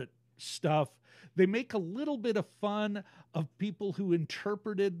anti-corporate stuff. They make a little bit of fun of people who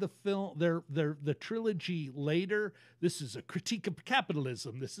interpreted the film, the trilogy later. This is a critique of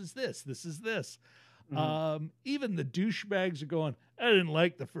capitalism. This is this. Even the douchebags are going, I didn't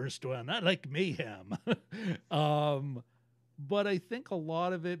like the first one. I like mayhem. but I think a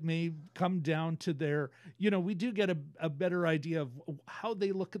lot of it may come down to their, we do get a better idea of how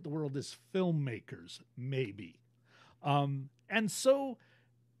they look at the world as filmmakers, maybe. And so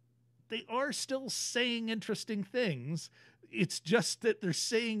they are still saying interesting things. It's just that they're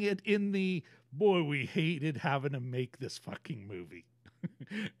saying it in the, boy, we hated having to make this fucking movie.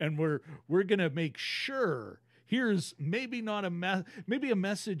 And we're going to make sure here's maybe not maybe a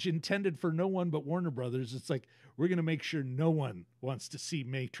message intended for no one but Warner Brothers. It's like, we're going to make sure no one wants to see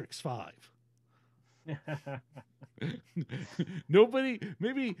Matrix 5. Nobody,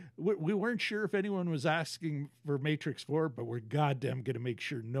 maybe we weren't sure if anyone was asking for Matrix 4, but we're goddamn going to make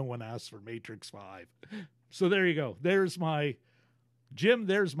sure no one asks for Matrix 5. So there you go. There's my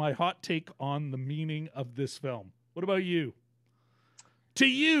hot take on the meaning of this film. What about you? To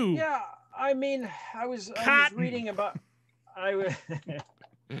you. Yeah, I mean, I was reading about,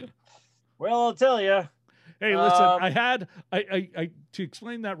 well, I'll tell you. Hey, listen, I to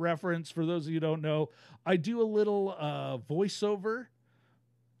explain that reference, for those of you who don't know, I do a little voiceover.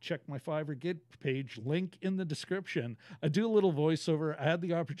 Check my Fiverr Git page, link in the description. I do a little voiceover. I had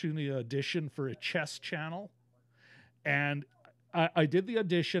the opportunity to audition for a chess channel, and I did the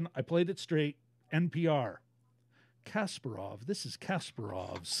audition. I played it straight, NPR. Kasparov, this is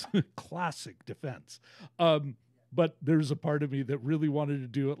Kasparov's classic defense. But there's a part of me that really wanted to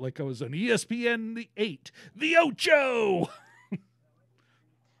do it like I was on ESPN 8, the Ocho.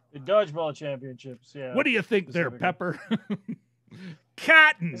 The dodgeball championships, yeah. What do you think there, Pepper?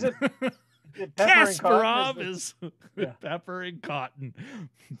 Cotton. Is it Kasparov is Pepper and Cotton.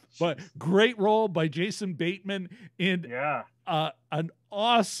 But great role by Jason Bateman in an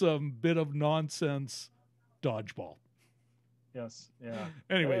awesome bit of nonsense dodgeball. Yes, yeah.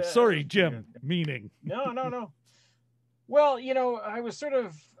 Anyway, sorry, Jim. Meaning. No. Well, I was sort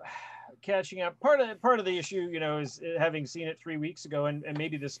of catching up. Part of the issue, is having seen it 3 weeks ago, and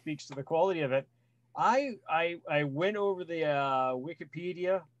maybe this speaks to the quality of it. I went over the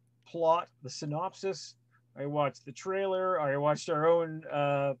Wikipedia plot, the synopsis. I watched the trailer. I watched our own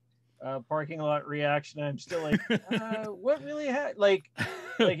parking lot reaction. I'm still like, what really happened? Like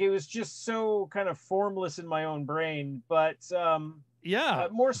it was just so kind of formless in my own brain. But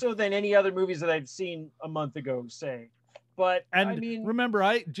more so than any other movies that I've seen a month ago, say. But I mean,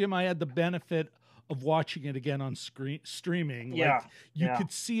 remember, Jim, I had the benefit of watching it again on streaming. Yeah, like you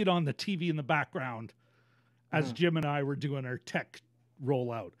could see it on the TV in the background as Jim and I were doing our tech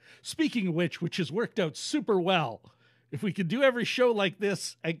rollout. Speaking of which has worked out super well. If we could do every show like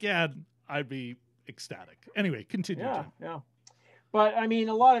this again, I'd be ecstatic. Anyway, continue. Yeah, Jim. yeah. But I mean,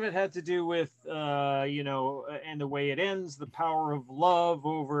 a lot of it had to do with, and the way it ends, the power of love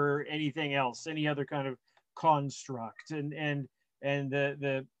over anything else, any other kind of construct, and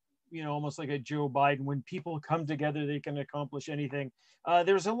the almost like a Joe Biden, when people come together, they can accomplish anything.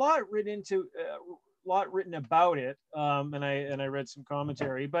 There's a lot written about it, and I read some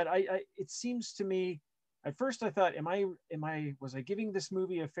commentary, but it seems to me, at first I thought, was I giving this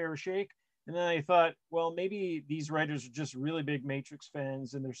movie a fair shake? And then I thought, well, maybe these writers are just really big Matrix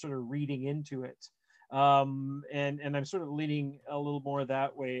fans and they're sort of reading into it. And I'm sort of leaning a little more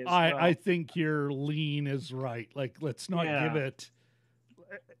that way as well. I think your lean is right. Like, let's not give it,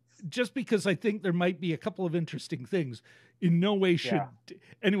 just because I think there might be a couple of interesting things. In no way should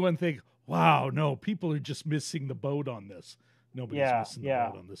anyone think, wow, no, people are just missing the boat on this. Nobody's missing the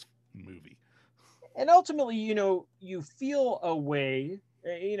boat on this movie. And ultimately, you feel a way,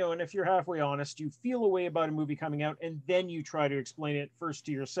 and if you're halfway honest, you feel a way about a movie coming out, and then you try to explain it first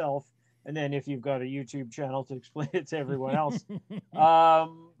to yourself, and then if you've got a YouTube channel, to explain it to everyone else.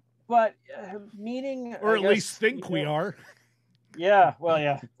 But meaning, or at least think we are. Yeah, well,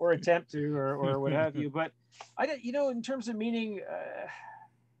 yeah, or attempt to, or what have you. But I don't, in terms of meaning,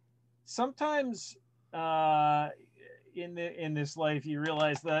 sometimes in this life, you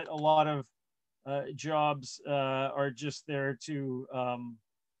realize that a lot of jobs are just there to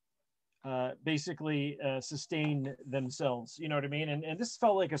basically sustain themselves. You know what I mean? And this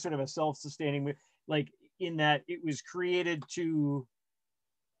felt like a sort of a self-sustaining, like in that it was created to,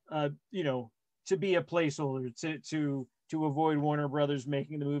 to be a placeholder, to avoid Warner Brothers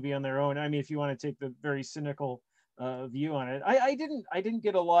making the movie on their own. I mean, if you want to take the very cynical view on it, I didn't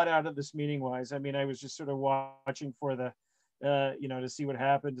get a lot out of this meaning wise. I mean, I was just sort of watching for the, to see what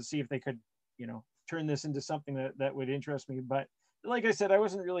happened, to see if they could, turn this into something that would interest me. But like I said, I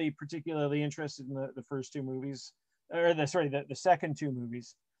wasn't really particularly interested in the first two movies, or the second two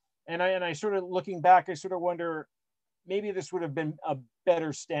movies. And I sort of, looking back, I sort of wonder, maybe this would have been a better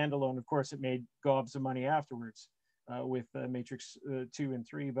standalone. Of course, it made gobs of money afterwards with Matrix 2 and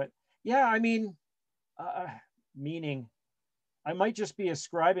 3. But yeah, I mean, meaning, I might just be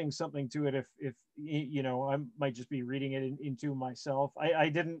ascribing something to it if you know, I might just be reading it into myself. I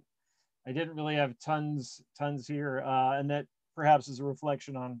didn't really have tons here, and that perhaps is a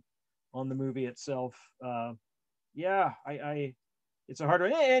reflection on the movie itself. Yeah, I it's a hard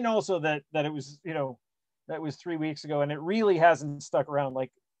one, and also that it was, you know, that was 3 weeks ago, and it really hasn't stuck around.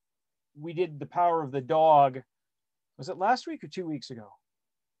 Like, we did The Power of the Dog. Was it last week or 2 weeks ago?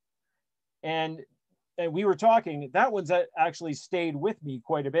 And we were talking. That one's actually stayed with me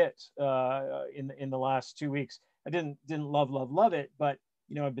quite a bit in the last 2 weeks. I didn't love it, but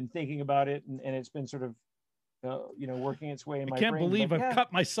you know, I've been thinking about it, and it's been sort of you know, working its way in my brain. I can't believe I've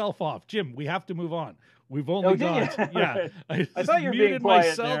cut myself off. Jim, we have to move on. We've only got yeah. I thought you were being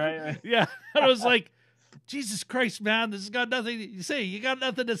quiet there. Yeah, I was like, Jesus Christ, man, this has got nothing to say. You got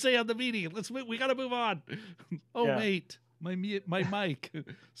nothing to say on the meeting. We got to move on. Oh, yeah. Mate, my mic.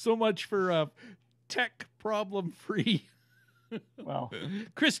 So much for tech problem free. Well,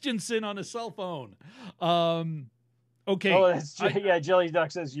 Christensen on a cell phone. Okay. Oh, that's yeah. Jelly Duck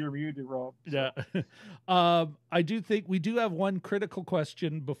says you're muted, Rob. So. Yeah. I do think we do have one critical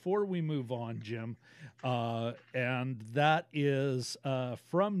question before we move on, Jim, and that is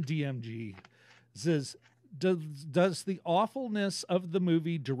from DMG. It says, does the awfulness of the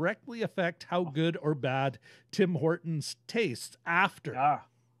movie directly affect how good or bad Tim Hortons tastes after? Ah.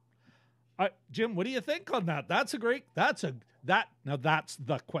 Jim, what do you think on that? Now that's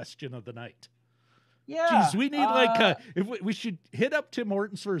the question of the night. Yeah. Jeez, we need if we should hit up Tim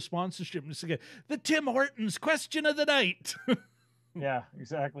Hortons for a sponsorship. And say, the Tim Hortons question of the night. Yeah,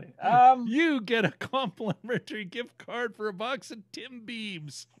 exactly. You get a complimentary gift card for a box of Tim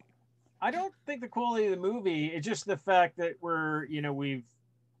Beams. I don't think the quality of the movie, it's just the fact that we're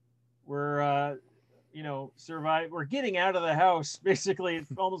survived. We're getting out of the house. Basically, it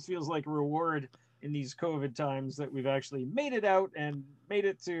almost feels like a reward in these COVID times that we've actually made it out and made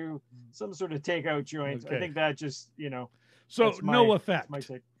it to some sort of takeout joint. Okay. I think that just, you know. So no effect. My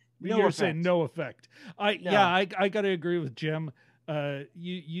take. You're saying no effect. I got to agree with Jim.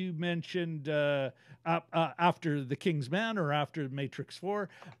 You mentioned after The King's Man or after Matrix 4.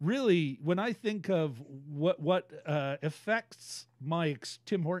 Really, when I think of what affects my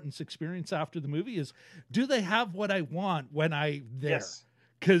Tim Hortons experience after the movie is, do they have what I want when I'm there? Yes.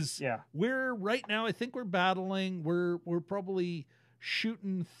 Because we're right now, I think we're battling. We're probably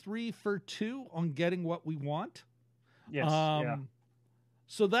shooting 3 for 2 on getting what we want. Yes.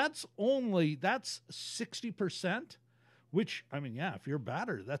 So that's 60%. Which, I mean, yeah, if you're a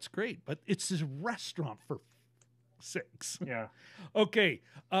batter, that's great. But it's this restaurant for 6. Yeah. Okay,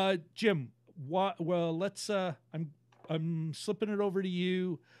 Jim. Well, let's. I'm slipping it over to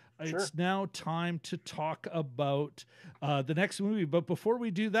you. Sure. It's now time to talk about the next movie. But before we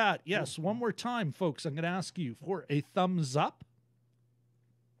do that, yes, one more time, folks, I'm going to ask you for a thumbs up.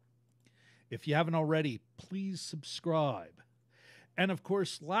 If you haven't already, please subscribe. And of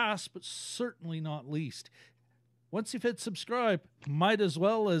course, last but certainly not least, once you've hit subscribe, might as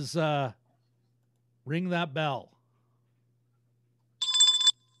well as ring that bell.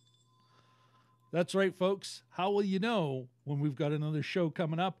 That's right, folks. How will you know when we've got another show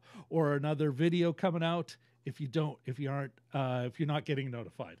coming up or another video coming out if you're not getting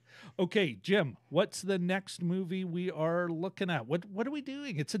notified? Okay, Jim, what's the next movie we are looking at? What are we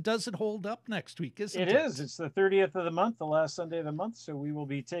doing? It's a Does It Hold Up next week, isn't it? It is. It's the 30th of the month, the last Sunday of the month. So we will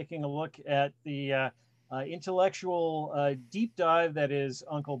be taking a look at the intellectual deep dive that is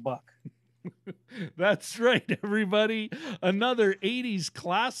Uncle Buck. That's right, everybody. Another 80s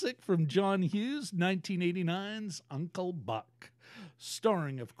classic from John Hughes, 1989's Uncle Buck.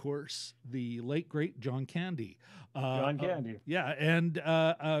 Starring, of course, the late, great John Candy. John Candy. Yeah, and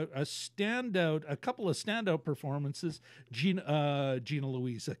a couple of standout performances. Gina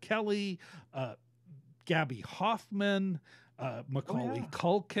Louisa Kelly, Gabby Hoffman, Macaulay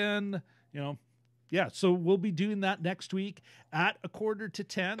Culkin, Yeah, so we'll be doing that next week at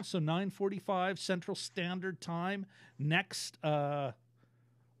 9:45, so 9:45 Central Standard Time. Next, when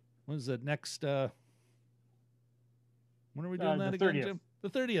is it? Next, when are we doing that again, 30th. Jim? The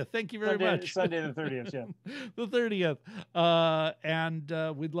 30th. Thank you very much. Sunday the 30th, yeah. The 30th. And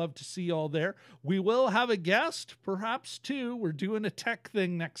we'd love to see you all there. We will have a guest, perhaps two. We're doing a tech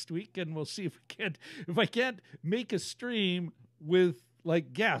thing next week, and we'll see if I can't make a stream with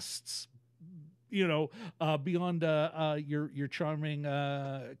like guests, beyond your charming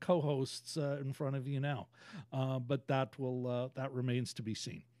co-hosts in front of you now. But that remains to be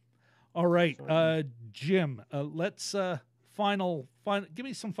seen. All right, Jim, let's final. Give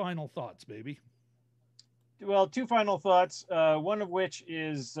me some final thoughts, baby. Well, two final thoughts. One of which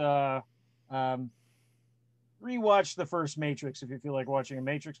is rewatch the first Matrix if you feel like watching a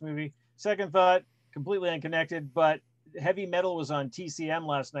Matrix movie. Second thought, completely unconnected, but Heavy Metal was on TCM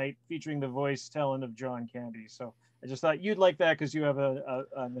last night featuring the voice talent of John Candy. So I just thought you'd like that because you have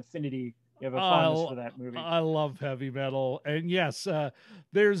an affinity, you have a fondness for that movie. I love Heavy Metal. And yes,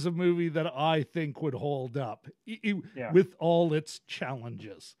 there's a movie that I think would hold up with all its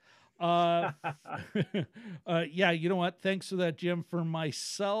challenges. Yeah, you know what? Thanks for that, Jim. For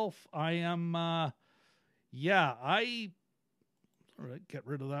myself, I am, all right, get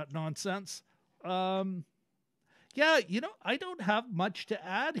rid of that nonsense. Yeah, you know, I don't have much to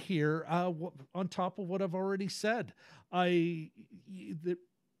add here on top of what I've already said. The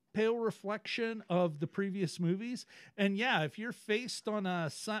pale reflection of the previous movies. And yeah, if you're faced on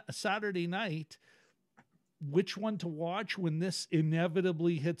a Saturday night, which one to watch when this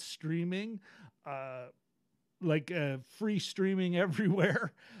inevitably hits streaming, free streaming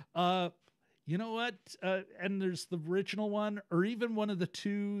everywhere, you know what? And there's the original one, or even one of the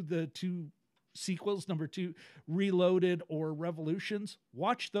two sequels, number 2, Reloaded or Revolutions.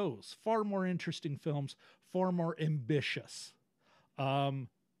 Watch those. Far more interesting films, far more ambitious. Only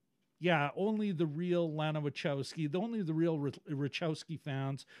the real Lana Wachowski, only the real Wachowski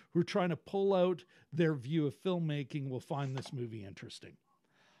fans who are trying to pull out their view of filmmaking will find this movie interesting.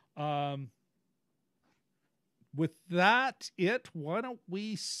 With that, why don't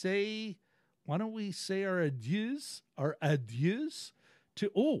we say our adieus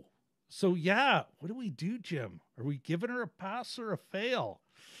to, so yeah, what do we do, Jim? Are we giving her a pass or a fail?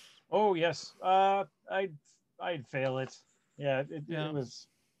 Oh yes. I'd fail it. Yeah, it was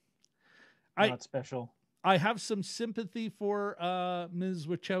not special. I have some sympathy for Ms.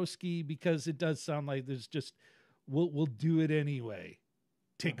 Wachowski because it does sound like there's just we'll do it anyway.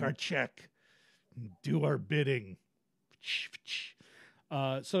 Take our check, do our bidding.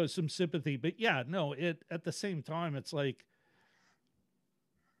 So some sympathy, but yeah, no, at the same time, it's like,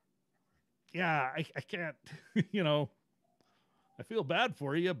 yeah, I can't, you know, I feel bad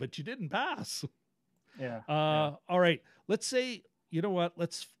for you, but you didn't pass. Yeah. All right. Let's say, you know what?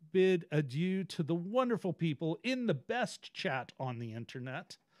 Let's bid adieu to the wonderful people in the best chat on the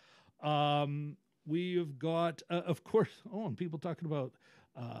internet. We've got, of course, and people talking about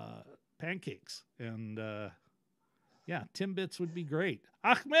pancakes and, Timbits would be great.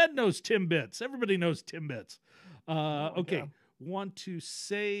 Ahmed knows Timbits. Everybody knows Timbits. Okay. Yeah. Want to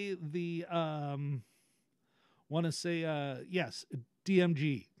say yes,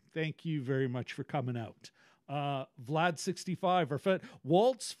 DMG. Thank you very much for coming out. Vlad65, our friend.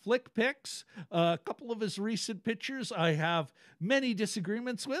 Walt's Flick Picks. A couple of his recent pictures I have many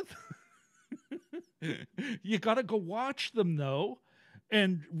disagreements with. You got to go watch them, though,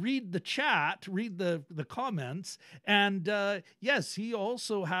 and read the chat, read the comments. And yes, he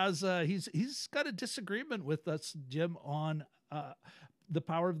also has, he's got a disagreement with us, Jim, on the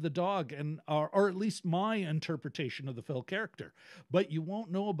power of the dog, and or at least my interpretation of the Phil character. But you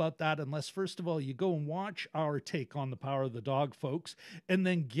won't know about that unless, first of all, you go and watch our take on the power of the dog, folks, and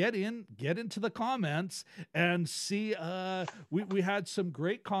then get into the comments and see. We had some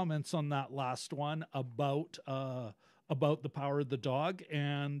great comments on that last one about the power of the dog,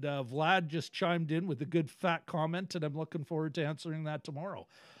 and Vlad just chimed in with a good fat comment, and I'm looking forward to answering that tomorrow.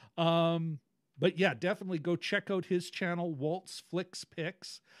 But yeah, definitely go check out his channel, Walt's Flicks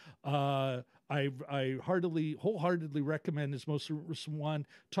Picks. I wholeheartedly recommend his most recent one,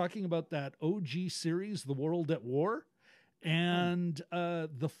 talking about that OG series, The World at War, and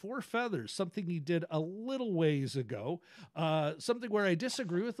The Four Feathers, something he did a little ways ago, something where I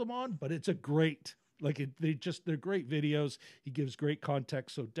disagree with him on, but it's a great, they're great videos. He gives great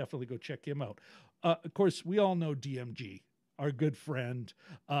context, so definitely go check him out. Of course, we all know DMG, our good friend,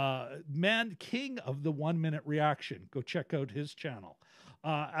 king of the 1 minute reaction. Go check out his channel.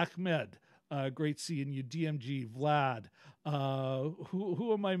 Ahmed, great seeing you. DMG, Vlad.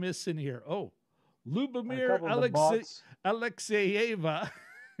 Who am I missing here? Oh, Lubomir Alexeyeva.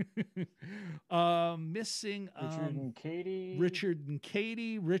 Missing Richard and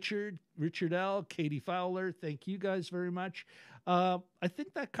Katie, Richard L, Katie Fowler. Thank you guys very much. I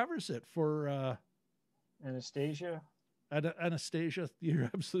think that covers it for Anastasia. Anastasia, you're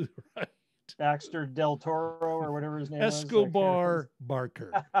absolutely right. Baxter Del Toro, or whatever his name Escobar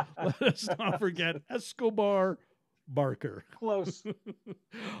Barker. Let us not forget Escobar Barker. Close.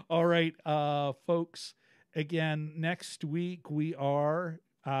 All right, folks. Again, next week we are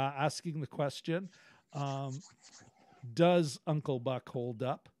asking the question, does Uncle Buck hold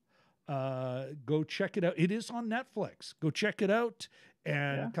up? Go check it out. It is on Netflix. Go check it out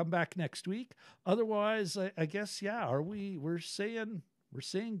and come back next week. Otherwise, I guess, we're saying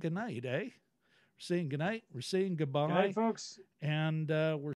goodnight, eh? We're saying goodnight. We're saying goodbye. Good night, folks. And we're